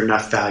deliver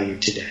enough value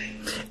today.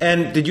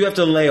 And did you have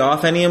to lay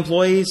off any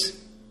employees?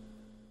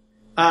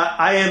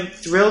 I am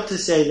thrilled to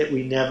say that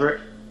we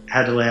never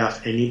had to lay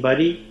off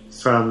anybody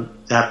from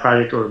that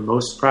project or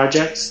most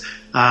projects,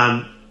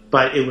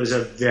 but it was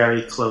a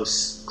very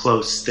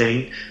close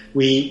thing.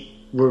 We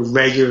were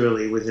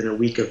regularly within a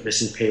week of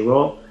missing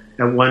payroll.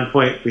 At one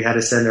point, we had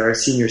to send our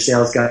senior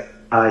sales guy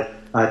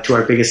to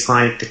our biggest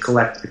client to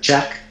collect a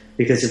check,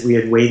 because if we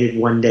had waited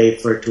one day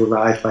for it to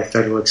arrive by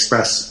Federal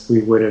Express,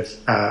 we would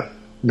have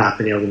not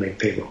been able to make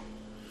payroll.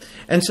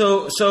 And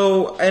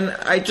and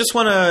I just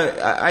want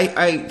to,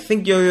 I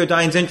think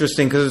Yoyodyne's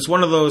interesting because it's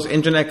one of those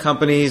internet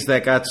companies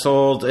that got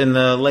sold in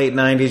the late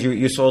 90s.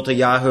 You sold to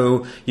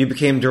Yahoo. You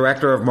became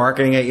director of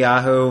marketing at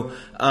Yahoo.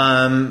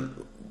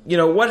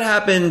 What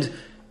happened?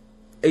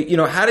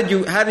 How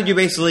did you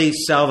basically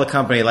sell the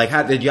company? Like,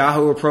 how did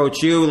Yahoo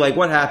approach you? Like,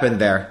 what happened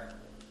there?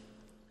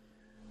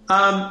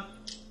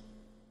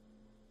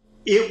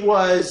 We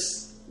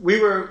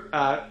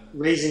were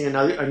raising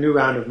a new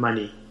round of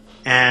money.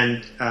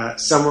 And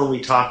someone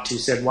we talked to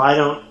said, why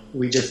don't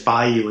we just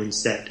buy you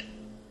instead?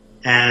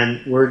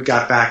 And word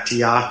got back to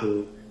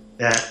Yahoo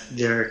that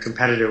their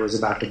competitor was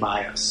about to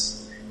buy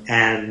us.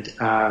 And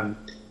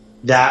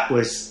that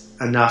was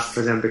enough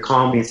for them to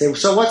call me and say,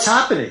 so what's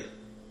happening?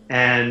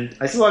 And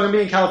I said, well, I'm going to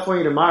be in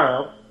California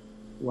tomorrow.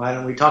 Why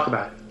don't we talk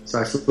about it? So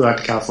I flew out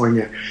to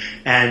California.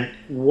 And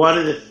one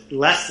of the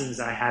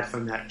lessons I had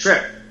from that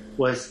trip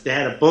was they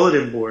had a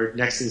bulletin board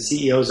next to the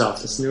CEO's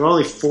office. And there were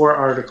only 4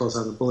 articles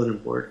on the bulletin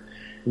board.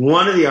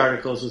 One of the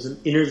articles was an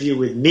interview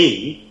with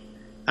me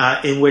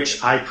in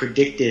which I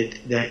predicted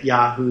that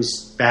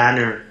Yahoo's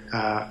banner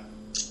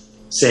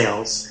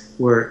sales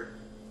were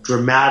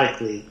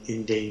dramatically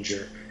in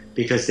danger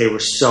because they were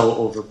so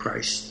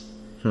overpriced.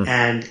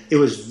 And it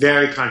was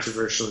very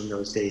controversial in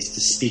those days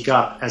to speak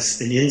up as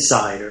an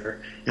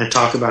insider and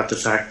talk about the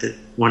fact that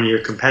one of your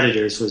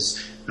competitors was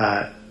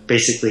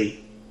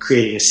basically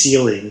creating a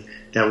ceiling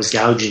that was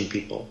gouging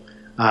people.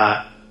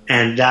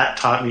 And that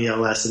taught me a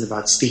lesson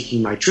about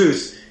speaking my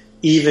truth,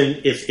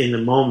 even if in the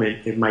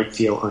moment it might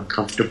feel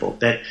uncomfortable.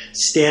 That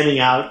standing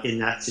out in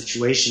that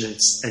situation and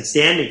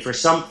standing for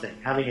something,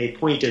 having a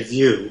point of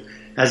view,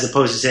 as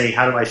opposed to saying,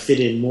 how do I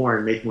fit in more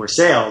and make more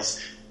sales,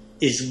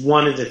 is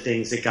one of the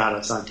things that got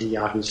us onto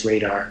Yahoo's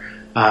radar.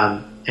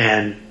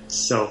 And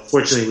so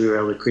fortunately we were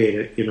able to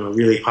create a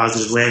really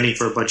positive landing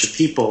for a bunch of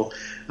people.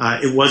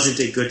 It wasn't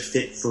a good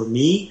fit for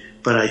me,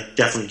 but I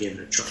definitely gave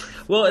it a try.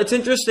 Well, it's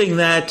interesting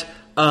that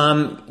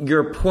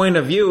your point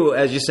of view,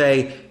 as you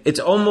say, it's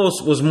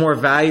almost was more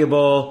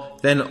valuable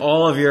than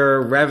all of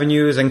your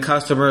revenues and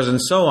customers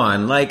and so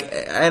on.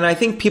 And I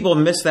think people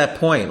miss that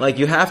point. Like,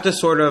 you have to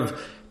sort of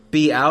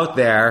be out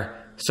there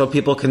so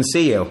people can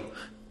see you.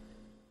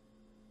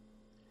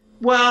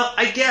 Well,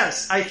 I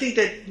think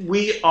that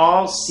we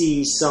all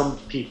see some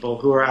people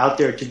who are out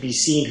there to be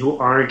seen who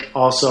aren't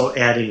also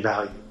adding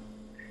value.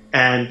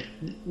 And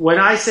when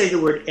I say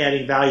the word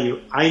adding value,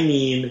 I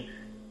mean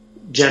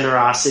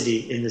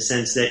generosity, in the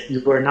sense that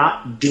you are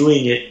not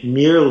doing it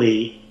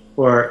merely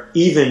or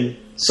even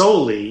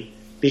solely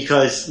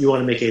because you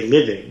want to make a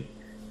living.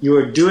 You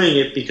are doing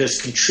it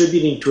because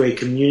contributing to a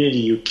community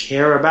you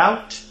care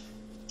about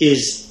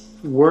is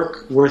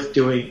work worth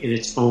doing in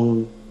its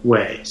own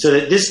way. So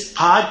that this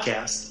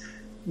podcast,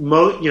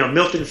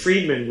 Milton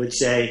Friedman would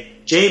say,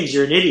 James,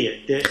 you're an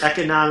idiot. The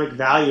economic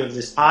value of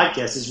this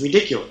podcast is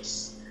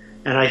ridiculous.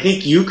 And I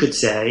think you could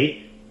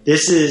say,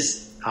 this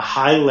is a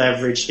high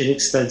leverage,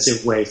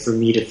 inexpensive way for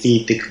me to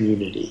feed the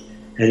community.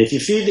 And if you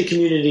feed the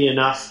community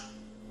enough,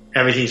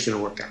 everything's going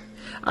to work out.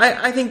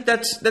 I think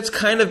that's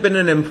kind of been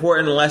an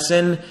important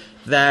lesson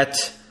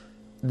that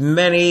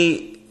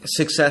many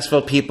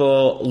successful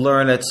people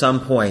learn at some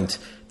point,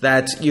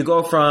 that you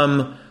go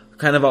from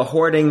kind of a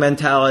hoarding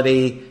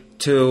mentality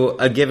to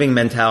a giving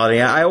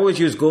mentality. I always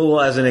use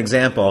Google as an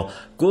example.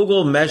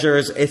 Google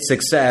measures its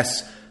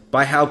success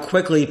by how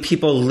quickly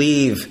people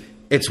leave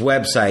its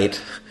website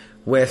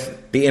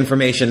with the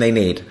information they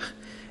need.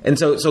 And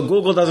so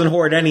Google doesn't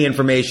hoard any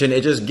information.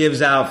 It just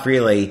gives out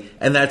freely.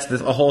 And that's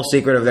the whole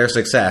secret of their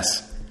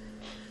success.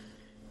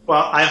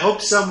 Well, I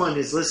hope someone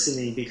is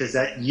listening, because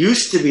that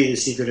used to be the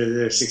secret of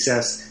their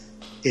success.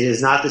 It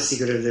is not the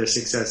secret of their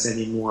success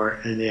anymore,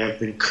 and they have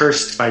been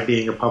cursed by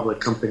being a public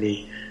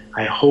company.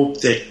 I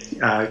hope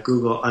that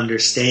Google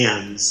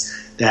understands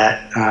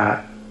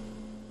that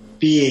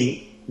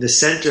being the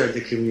center of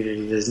the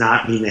community does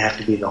not mean they have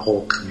to be the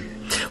whole community.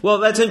 Well,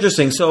 that's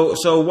interesting.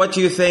 So what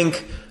do you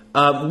think,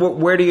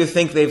 where do you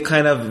think they've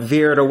kind of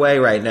veered away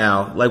right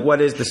now? Like,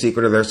 what is the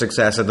secret of their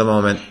success at the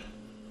moment?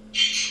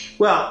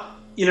 Well,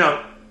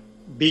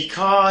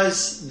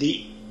 because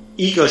the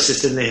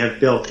ecosystem they have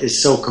built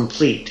is so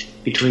complete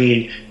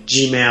between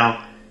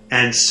Gmail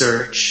and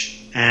search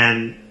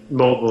and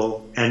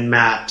mobile and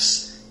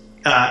maps,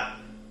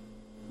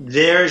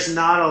 there's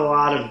not a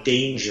lot of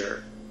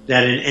danger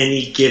that in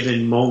any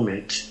given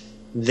moment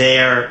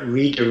their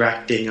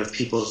redirecting of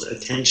people's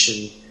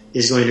attention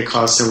is going to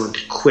cause someone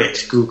to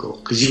quit Google,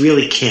 because you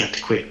really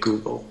can't quit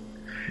Google.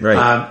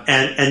 Right.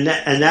 And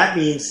that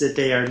means that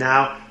they are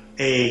now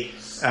they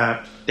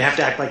have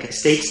to act like a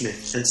statesman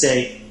and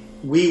say,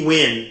 we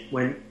win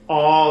when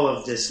all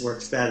of this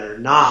works better,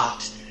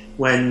 not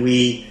when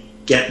we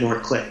get more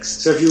clicks.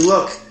 So if you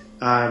look,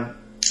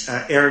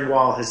 Aaron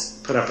Wall has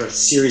put up a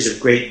series of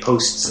great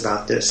posts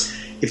about this.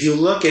 If you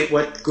look at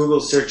what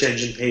Google's search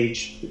engine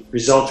page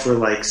results were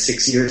like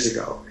 6 years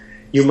ago,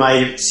 you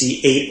might see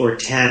 8 or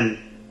 10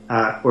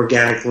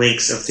 organic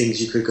links of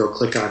things you could go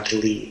click on to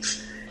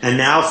leave. And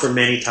now for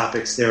many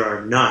topics, there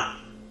are none.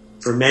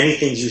 For many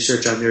things you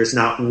search on, there is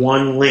not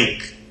one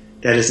link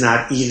that is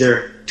not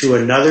either to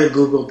another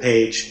Google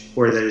page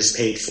or that is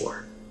paid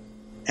for.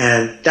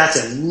 And that's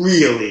a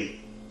really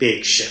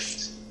big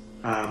shift,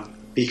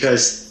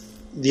 because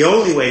the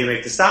only way to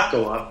make the stock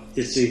go up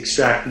is to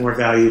extract more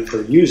value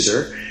per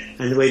user.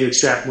 And the way to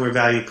extract more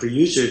value per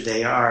user,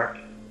 they are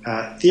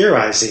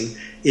theorizing,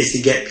 is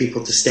to get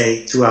people to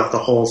stay throughout the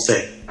whole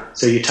thing.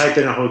 So you type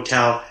in a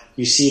hotel,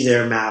 you see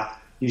their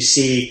map, you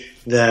see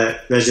the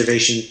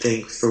reservation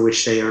thing for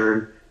which they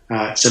earn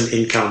some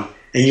income,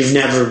 and you've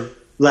never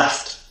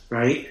left,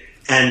 right?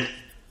 And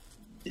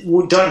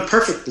done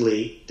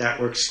perfectly,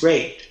 that works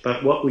great.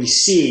 But what we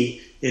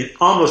see in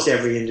almost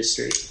every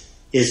industry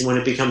is when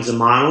it becomes a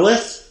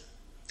monolith,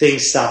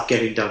 things stop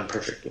getting done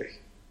perfectly.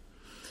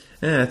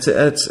 Yeah,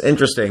 it's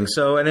interesting.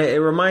 So, and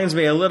it reminds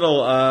me a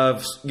little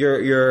of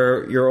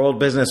your old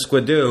business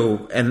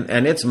Squidoo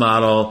and its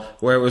model,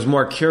 where it was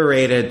more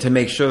curated to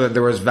make sure that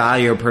there was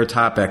value per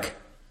topic.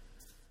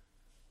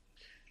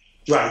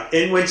 Right.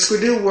 And when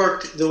Squidoo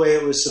worked the way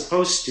it was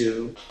supposed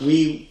to,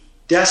 we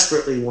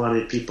desperately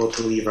wanted people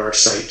to leave our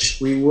site.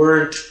 We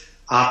weren't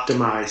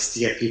optimized to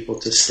get people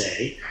to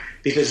stay,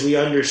 because we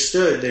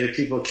understood that if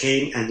people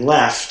came and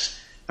left,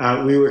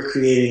 we were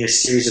creating a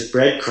series of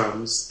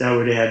breadcrumbs that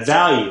would add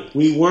value.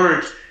 We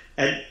weren't,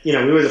 we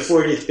were the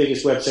 40th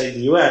biggest website in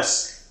the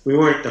U.S. We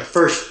weren't the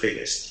first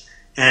biggest.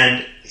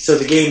 And so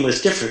the game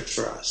was different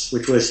for us,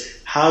 which was,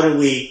 how do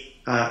we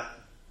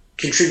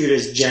contribute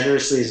as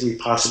generously as we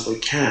possibly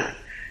can?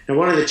 And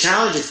one of the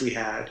challenges we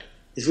had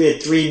is we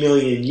had 3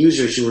 million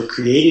users who were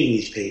creating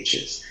these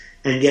pages,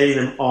 and getting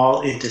them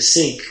all into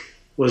sync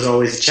was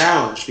always a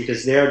challenge,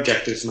 because their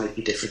objectives might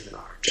be different than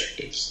our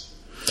objectives.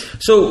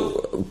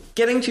 So,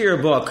 getting to your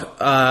book,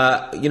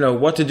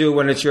 what to do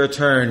when it's your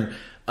turn.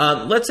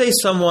 Let's say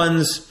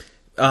someone's,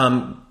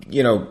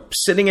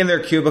 sitting in their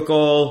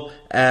cubicle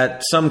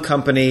at some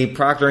company,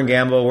 Procter &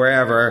 Gamble,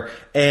 wherever,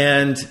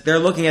 and they're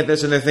looking at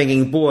this and they're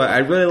thinking, boy,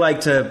 I'd really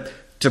like to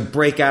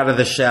break out of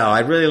the shell.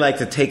 I'd really like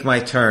to take my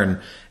turn,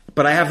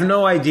 but I have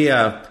no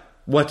idea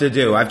what to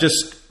do.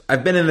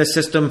 I've been in the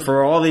system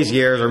for all these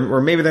years,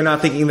 or maybe they're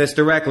not thinking this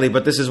directly,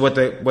 but this is what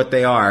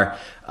they are.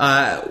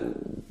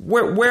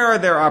 Where are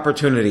their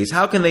opportunities?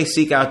 How can they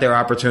seek out their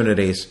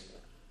opportunities?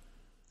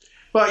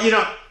 Well,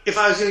 if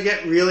I was going to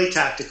get really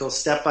tactical,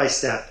 step by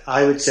step,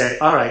 I would say,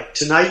 all right,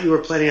 tonight you were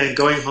planning on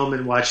going home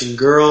and watching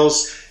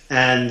Girls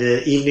and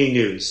the evening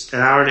news, an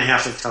hour and a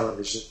half of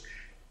television.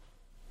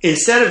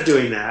 Instead of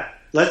doing that,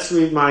 let's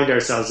remind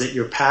ourselves that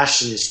your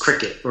passion is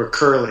cricket or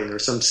curling or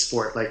some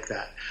sport like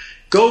that.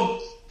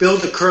 Go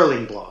build a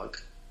curling blog,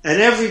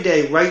 and every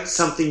day write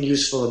something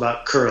useful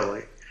about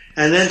curling,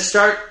 and then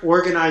start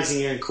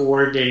organizing and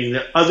coordinating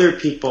the other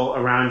people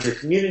around your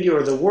community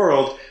or the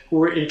world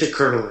who are into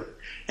curling,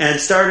 and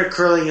start a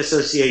curling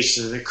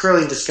association and a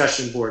curling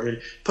discussion board,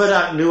 and put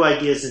out new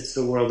ideas into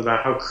the world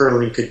about how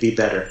curling could be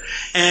better.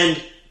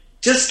 And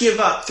just give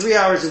up 3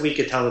 hours a week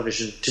of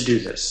television to do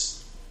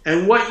this.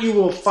 And what you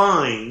will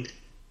find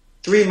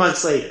 3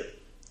 months later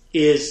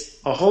is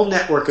a whole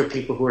network of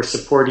people who are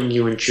supporting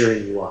you and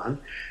cheering you on,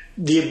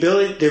 the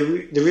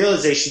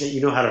realization that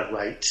you know how to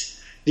write,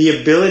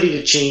 the ability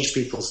to change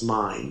people's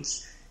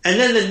minds. And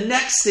then the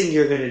next thing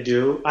you're going to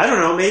do, I don't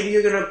know, maybe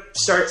you're going to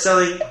start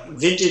selling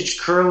vintage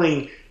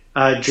curling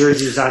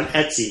jerseys on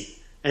Etsy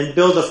and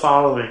build a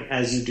following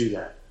as you do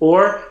that.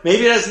 Or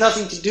maybe it has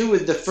nothing to do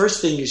with the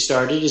first thing you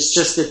started. It's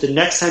just that the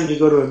next time you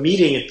go to a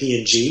meeting at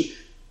P&G,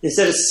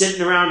 instead of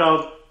sitting around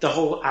the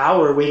whole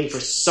hour waiting for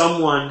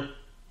someone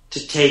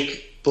to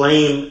take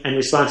blame and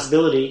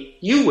responsibility,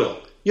 you will.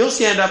 You'll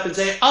stand up and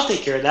say, I'll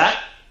take care of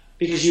that,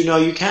 because you know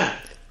you can.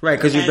 Right,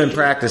 because you've been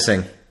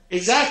practicing.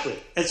 Exactly.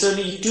 And so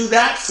you do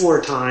that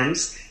 4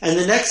 times, and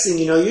the next thing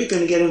you know, you're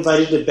going to get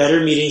invited to better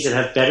meetings that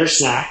have better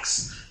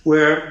snacks,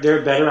 where there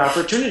are better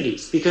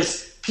opportunities.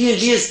 Because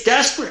P&G is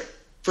desperate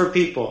for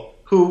people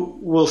who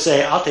will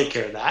say, I'll take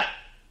care of that.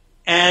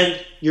 And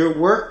your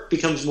work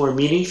becomes more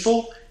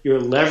meaningful, your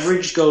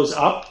leverage goes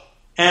up,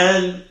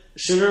 and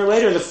sooner or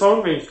later the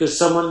phone rings because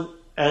someone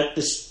at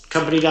this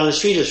company down the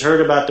street has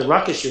heard about the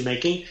ruckus you're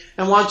making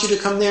and wants you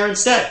to come there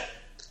instead.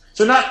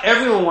 So not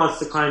everyone wants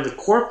to climb the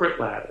corporate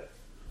ladder,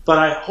 but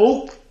I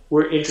hope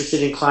we're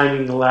interested in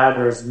climbing the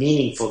ladder of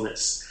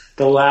meaningfulness,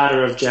 the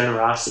ladder of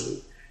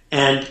generosity.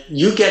 And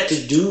you get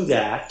to do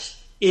that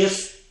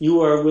if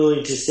you are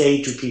willing to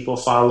say to people,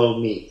 follow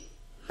me,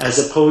 as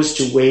opposed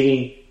to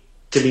waiting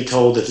to be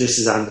told if this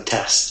is on the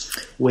test,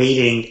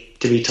 waiting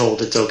to be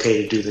told it's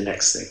okay to do the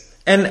next thing.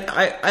 And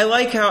I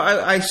like how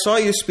I saw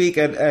you speak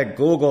at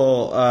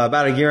Google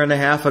about a year and a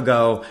half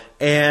ago,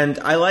 and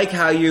I like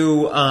how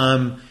you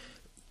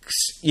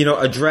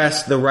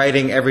addressed the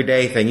writing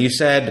everyday thing. You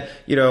said,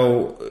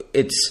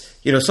 it's,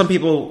 some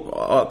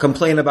people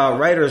complain about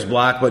writer's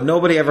block, but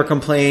nobody ever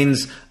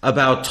complains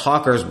about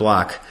talker's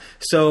block.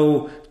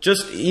 So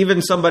just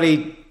even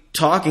somebody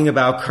talking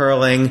about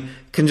curling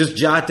can just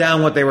jot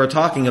down what they were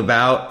talking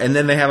about, and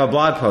then they have a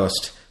blog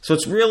post. So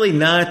it's really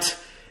not...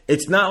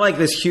 It's not like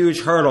this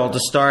huge hurdle to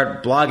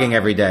start blogging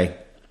every day.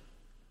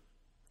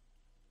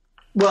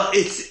 Well,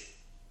 it's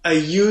a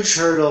huge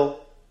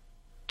hurdle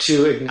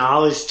to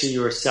acknowledge to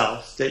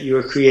yourself that you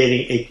are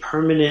creating a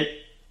permanent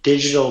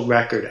digital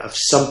record of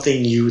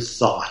something you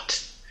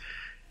thought.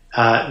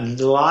 A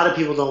lot of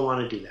people don't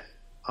want to do that.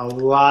 A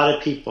lot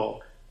of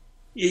people,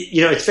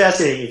 it's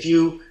fascinating. If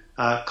you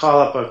call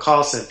up a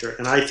call center,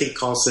 and I think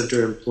call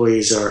center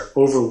employees are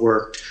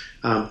overworked,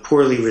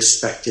 poorly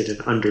respected,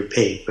 and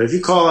underpaid. But if you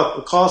call up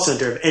a call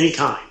center of any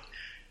kind,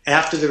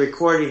 after the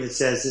recording that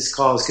says this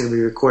call is going to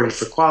be recorded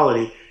for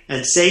quality,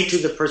 and say to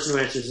the person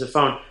who answers the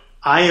phone,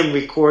 I am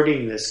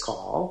recording this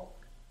call,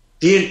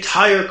 the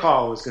entire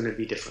call is going to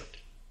be different.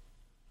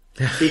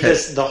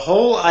 Because the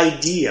whole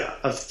idea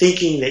of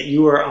thinking that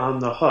you are on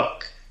the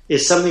hook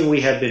is something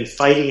we have been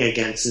fighting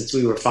against since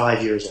we were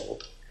 5 years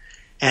old.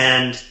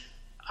 And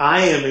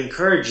I am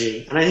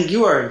encouraging, and I think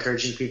you are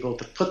encouraging people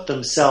to put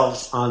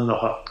themselves on the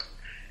hook.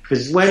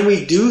 Because when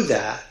we do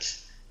that,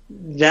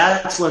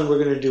 that's when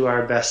we're going to do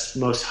our best,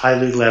 most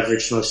highly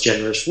leveraged, most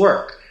generous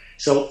work.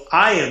 So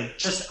I am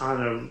just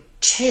on a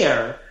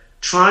tear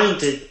trying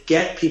to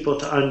get people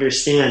to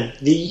understand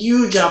the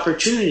huge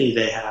opportunity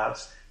they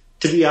have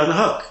to be on the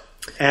hook.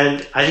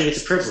 And I think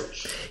it's a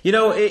privilege.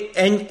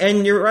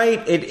 And you're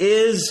right, it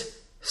is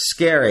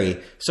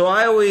scary. So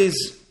I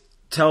always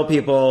tell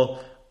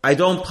people I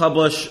don't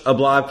publish a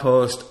blog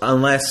post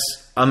unless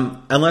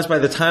by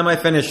the time I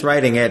finish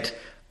writing it,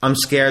 I'm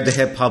scared to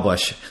hit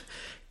publish.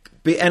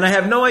 And I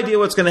have no idea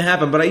what's going to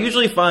happen, but I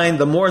usually find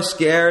the more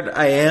scared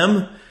I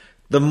am,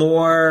 the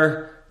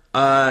more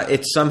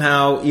it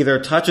somehow either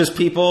touches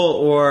people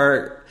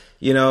or,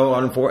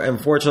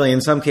 unfortunately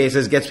in some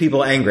cases gets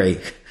people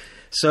angry.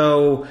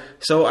 So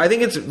I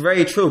think it's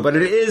very true, but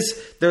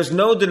there's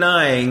no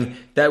denying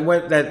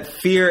that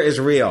fear is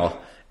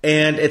real.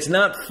 And it's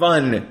not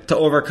fun to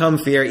overcome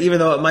fear, even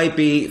though it might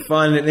be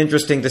fun and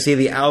interesting to see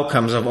the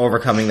outcomes of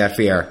overcoming that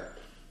fear.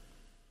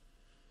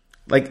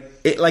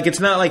 It's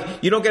not like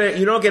you don't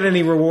get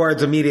any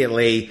rewards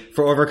immediately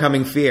for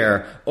overcoming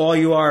fear. All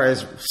you are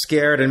is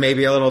scared and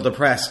maybe a little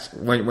depressed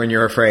when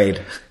you're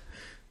afraid.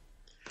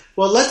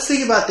 Well, let's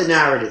think about the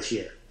narrative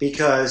here,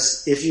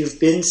 because if you've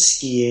been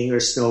skiing or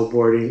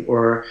snowboarding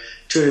or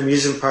to an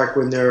amusement park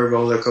when there are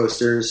roller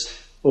coasters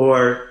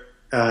or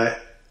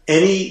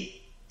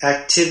any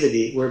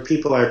activity where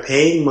people are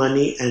paying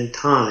money and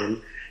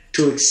time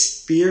to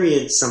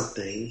experience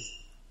something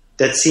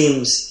that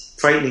seems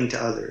frightening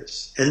to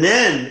others. And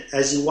then,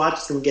 as you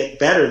watch them get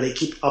better, they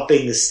keep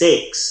upping the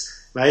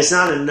stakes, right? It's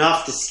not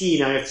enough to ski.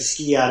 Now you have to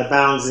ski out of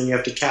bounds, and you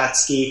have to cat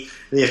ski,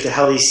 and you have to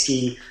heli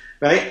ski,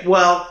 right?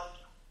 Well,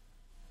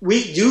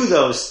 we do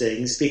those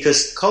things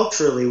because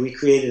culturally we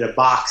created a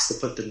box to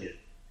put them in.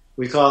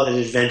 We call it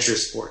adventure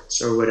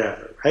sports or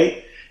whatever,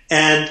 right?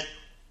 And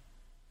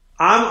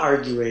I'm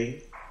arguing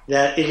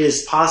that it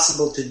is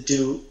possible to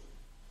do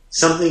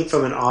something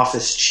from an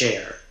office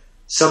chair,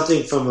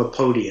 something from a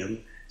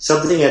podium,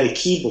 something at a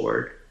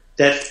keyboard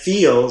that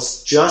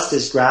feels just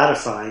as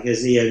gratifying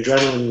as the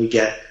adrenaline we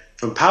get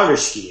from powder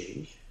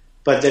skiing,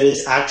 but that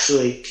is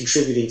actually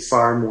contributing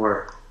far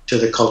more to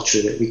the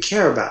culture that we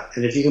care about.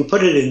 And if you can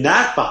put it in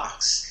that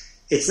box,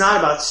 it's not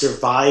about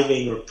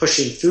surviving or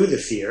pushing through the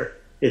fear.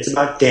 It's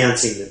about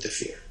dancing with the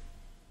fear.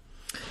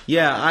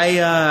 Yeah,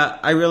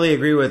 I really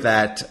agree with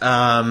that,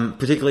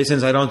 particularly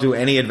since I don't do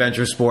any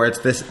adventure sports.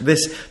 This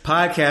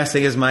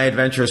podcasting is my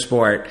adventure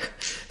sport.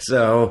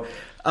 So,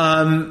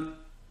 I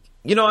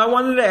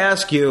wanted to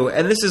ask you,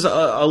 and this is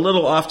a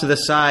little off to the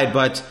side,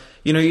 but,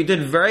 you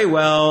did very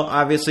well,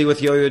 obviously,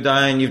 with Yo-Yo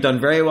Dying. You've done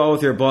very well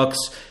with your books.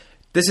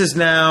 This is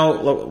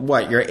now,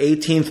 your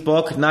 18th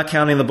book? Not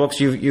counting the books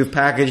you've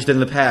packaged in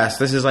the past.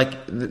 This is like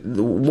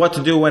What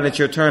to Do When It's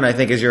Your Turn, I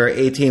think, is your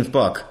 18th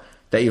book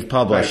that you've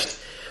published. Right.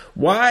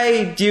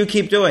 Why do you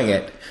keep doing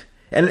it?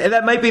 And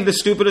that might be the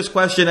stupidest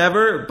question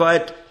ever,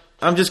 but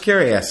I'm just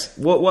curious.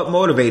 What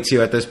motivates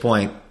you at this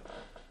point?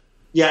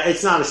 Yeah,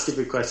 it's not a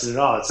stupid question at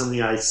all. It's something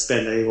I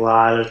spend a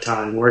lot of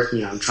time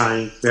working on,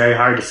 trying very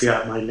hard to figure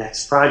out my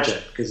next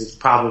project, because it's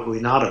probably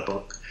not a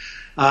book.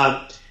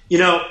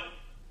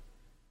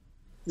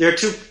 There are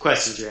two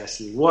questions you're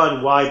asking me.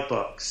 One, why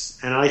books?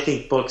 And I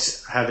think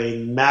books have a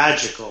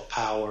magical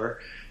power.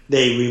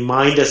 They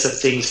remind us of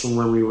things from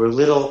when we were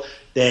little.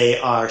 They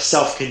are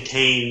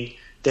self-contained.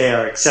 They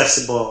are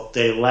accessible.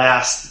 They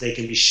last. They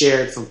can be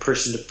shared from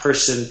person to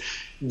person.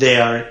 They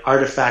are an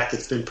artifact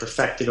that's been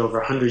perfected over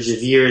hundreds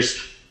of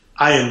years.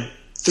 I am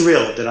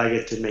thrilled that I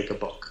get to make a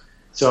book.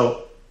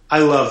 So I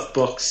love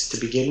books to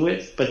begin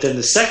with. But then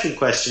the second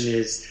question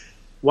is,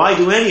 why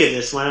do any of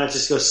this? Why not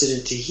just go sit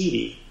in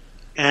Tahiti?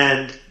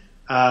 And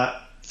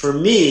for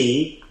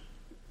me,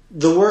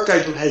 the work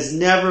I do has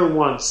never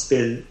once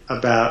been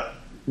about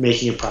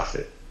making a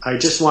profit. I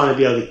just want to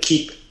be able to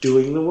keep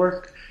doing the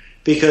work,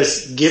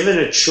 because given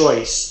a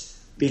choice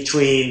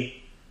between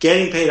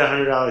getting paid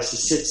 $100 to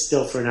sit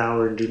still for an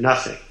hour and do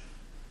nothing,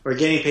 or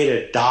getting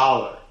paid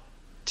 $1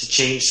 to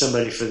change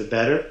somebody for the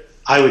better,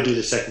 I would do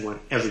the second one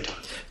every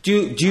time.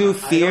 Do you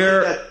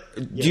fear?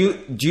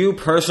 Do you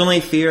personally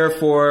fear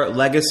for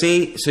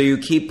legacy? So you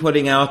keep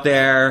putting out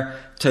there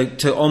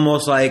to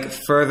almost like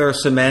further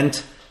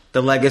cement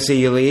the legacy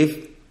you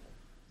leave?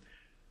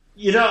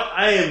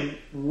 I am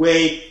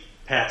way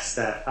past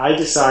that. I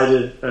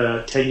decided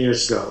 10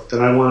 years ago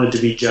that I wanted to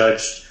be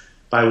judged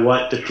by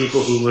what the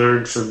people who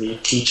learned from me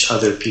teach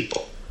other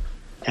people.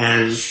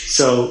 And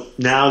so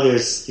now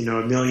there's, a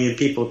million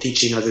people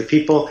teaching other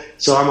people,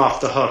 so I'm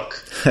off the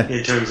hook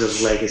in terms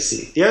of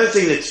legacy. The other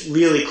thing that's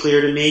really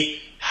clear to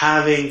me,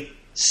 having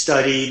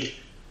studied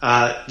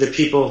the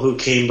people who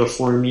came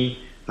before me,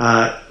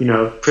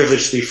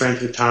 privileged to be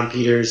friends with Tom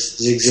Peters,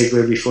 Zig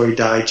Ziglar before he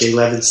died, Jay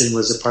Levinson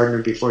was a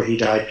partner before he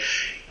died.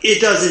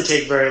 It doesn't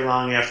take very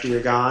long after you're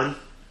gone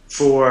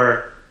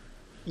for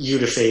you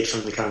to fade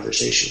from the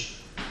conversation.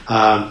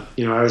 I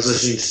was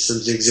listening to some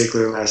Zig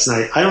Ziglar last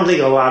night. I don't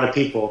think a lot of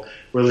people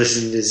were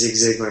listening to Zig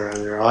Ziglar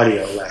on their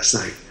audio last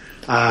night.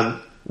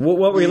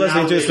 What were you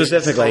listening to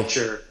specifically?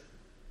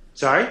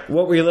 Sorry?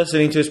 What were you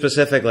listening to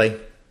specifically?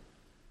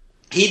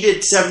 He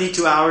did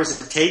 72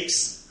 hours of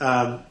tapes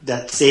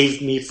that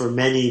saved me for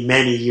many,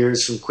 many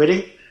years from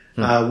quitting.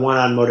 One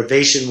on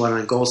motivation, one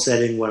on goal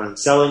setting, one on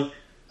selling.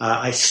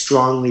 I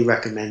strongly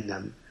recommend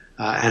them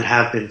and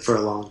have been for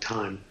a long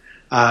time.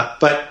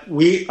 But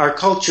our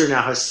culture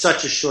now has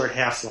such a short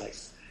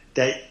half-life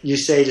that you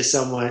say to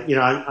someone,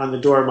 on the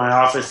door of my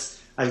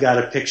office, I've got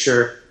a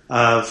picture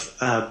of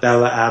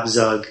Bella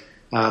Abzug,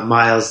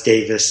 Miles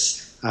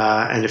Davis,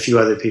 and a few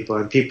other people.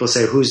 And people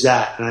say, who's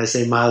that? And I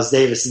say, Miles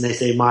Davis. And they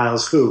say,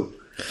 Miles who?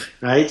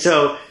 Right?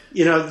 So,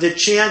 the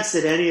chance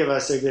that any of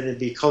us are going to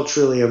be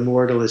culturally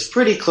immortal is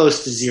pretty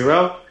close to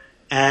zero.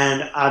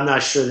 And I'm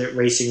not sure that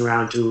racing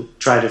around to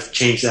try to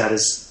change that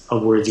is a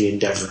worthy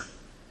endeavor.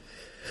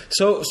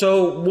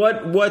 So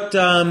what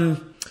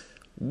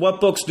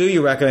books do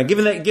you recommend?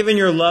 Given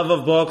your love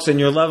of books and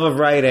your love of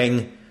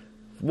writing,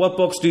 what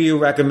books do you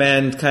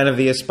recommend kind of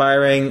the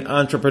aspiring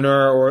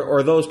entrepreneur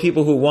or those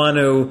people who want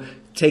to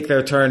take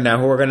their turn now,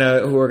 who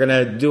are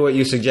gonna do what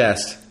you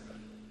suggest?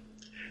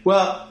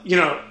 Well,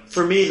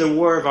 for me, The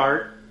War of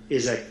Art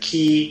is a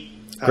key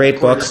great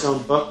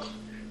cornerstone book.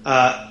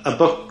 A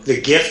book,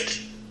 The Gift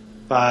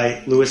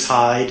by Lewis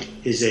Hyde,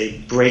 is a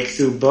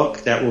breakthrough book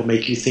that will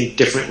make you think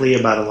differently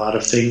about a lot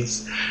of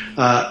things.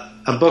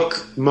 A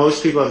book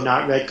most people have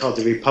not read called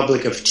The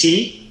Republic of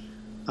Tea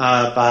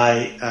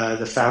by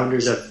the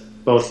founders of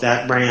both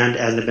that brand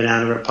and the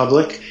Banana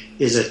Republic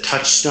is a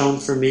touchstone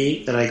for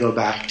me that I go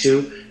back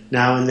to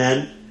now and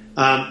then.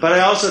 But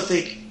I also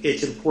think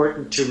it's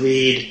important to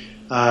read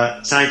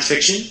science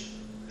fiction,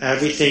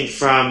 everything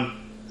from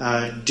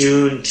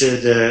Dune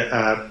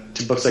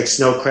to books like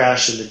Snow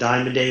Crash and The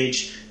Diamond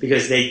Age,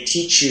 because they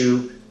teach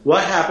you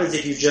what happens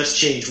if you just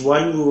change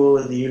one rule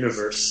in the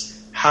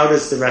universe. How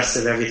does the rest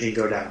of everything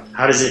go down?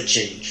 How does it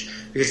change?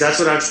 Because that's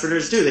what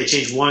entrepreneurs do. They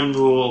change one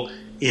rule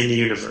in the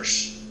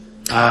universe.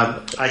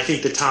 I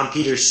think the Tom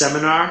Peters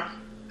Seminar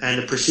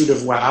and The Pursuit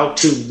of Wow,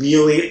 two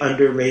really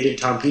underrated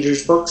Tom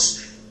Peters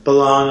books,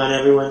 belong on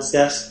everyone's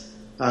desk.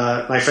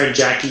 My friend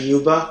Jackie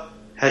Yuba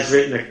has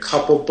written a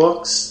couple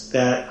books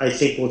that I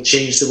think will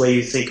change the way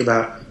you think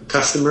about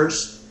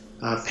customers.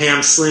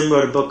 Pam Slim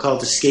wrote a book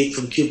called Escape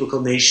from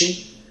Cubicle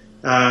Nation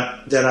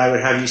that I would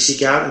have you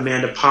seek out.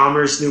 Amanda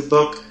Palmer's new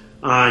book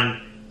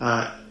on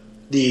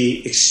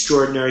the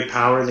extraordinary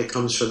power that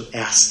comes from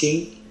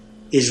asking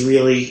is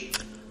really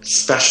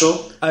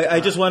special. I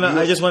just want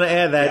to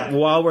add that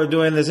while we're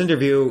doing this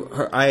interview,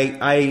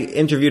 I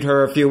interviewed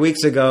her a few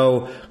weeks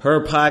ago.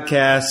 Her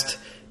podcast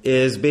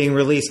is being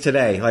released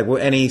today, like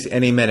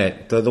any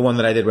minute. The one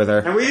that I did with her,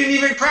 and we didn't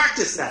even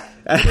practice that.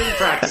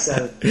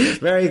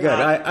 Very good.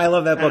 I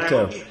love that book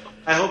too.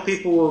 I hope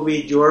people will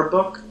read your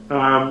book.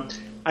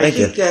 I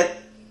think that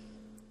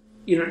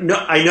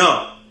I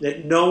know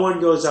that no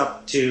one goes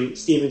up to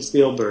Steven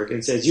Spielberg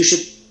and says, "You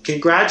should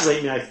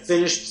congratulate me. I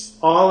finished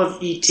all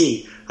of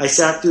E.T. I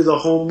sat through the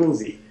whole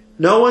movie."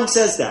 No one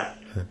says that,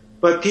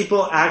 but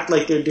people act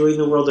like they're doing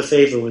the world a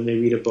favor when they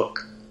read a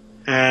book.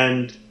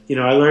 And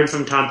I learned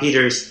from Tom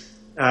Peters,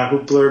 who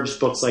blurbs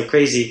books like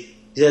crazy.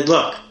 He said,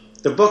 "Look,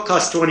 the book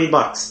costs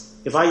 $20.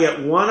 If I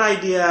get one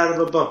idea out of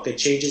a book that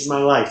changes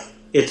my life,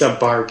 it's a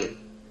bargain."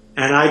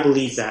 And I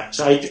believe that.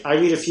 So I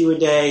read a few a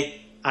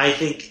day. I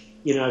think,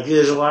 if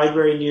there's a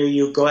library near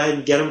you, go ahead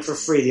and get them for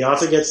free. The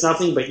author gets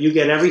nothing, but you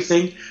get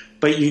everything.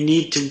 But you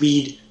need to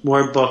read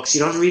more books.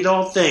 You don't have to read the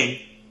whole thing.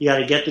 You got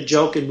to get the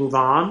joke and move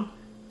on.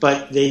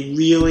 But they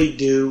really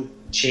do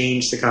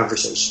change the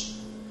conversation.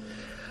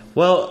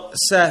 Well,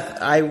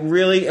 Seth, I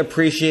really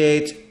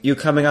appreciate you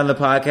coming on the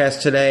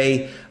podcast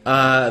today.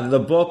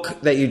 The book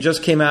that you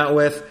just came out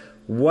with,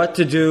 What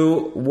to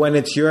Do When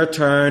It's Your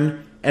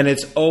Turn, and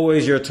It's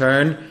Always Your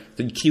Turn.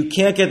 You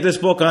can't get this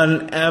book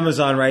on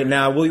Amazon right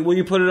now. Will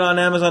you put it on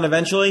Amazon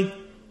eventually?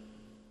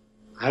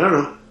 I don't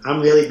know. I'm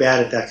really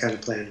bad at that kind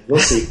of planning. We'll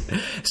see.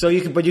 So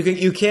you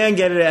can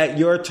get it at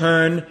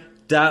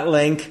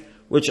yourturn.link,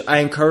 which I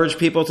encourage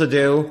people to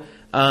do.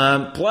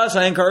 Plus,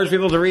 I encourage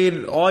people to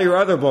read all your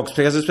other books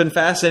because it's been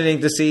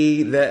fascinating to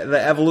see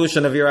the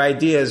evolution of your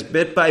ideas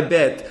bit by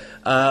bit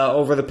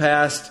over the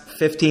past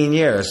 15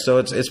 years. So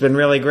it's been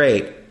really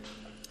great.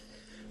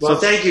 Well,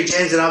 thank you,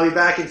 James, and I'll be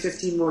back in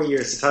 15 more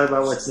years to talk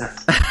about what's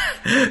next.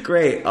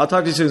 Great. I'll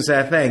talk to you soon,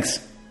 Seth.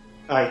 Thanks.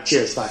 All right.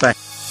 Cheers. Bye. Bye.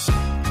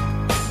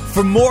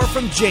 For more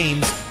from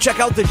James, check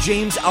out The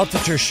James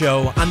Altucher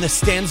Show on the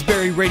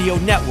Stansberry Radio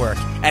Network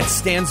at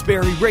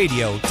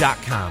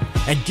stansberryradio.com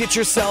and get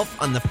yourself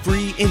on the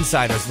free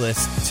insiders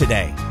list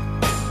today.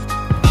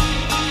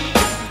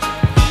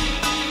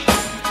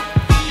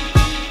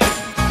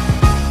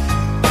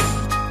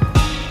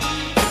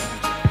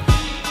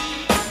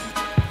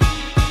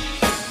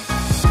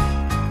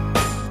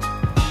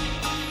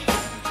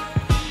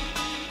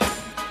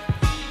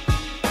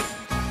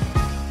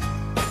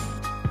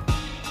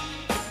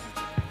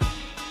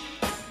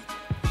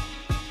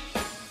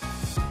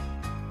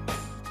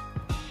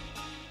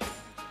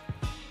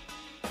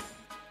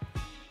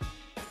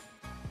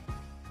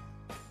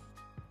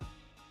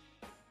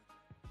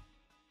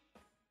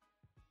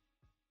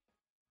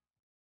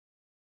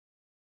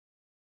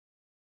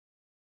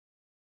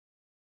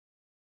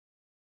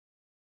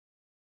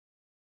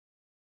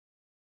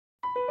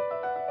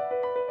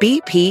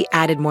 BP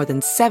added more than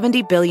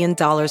 $70 billion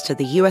to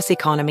the U.S.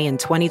 economy in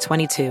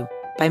 2022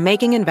 by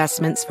making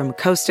investments from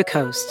coast to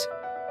coast.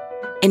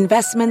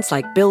 Investments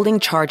like building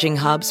charging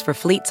hubs for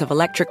fleets of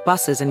electric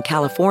buses in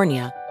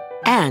California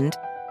and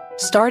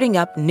starting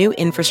up new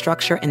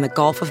infrastructure in the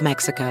Gulf of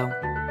Mexico.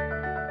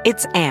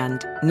 It's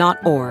and,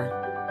 not or.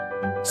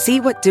 See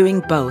what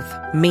doing both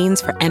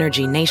means for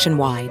energy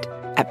nationwide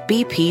at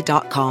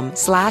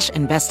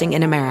bp.com/investing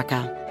in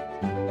America.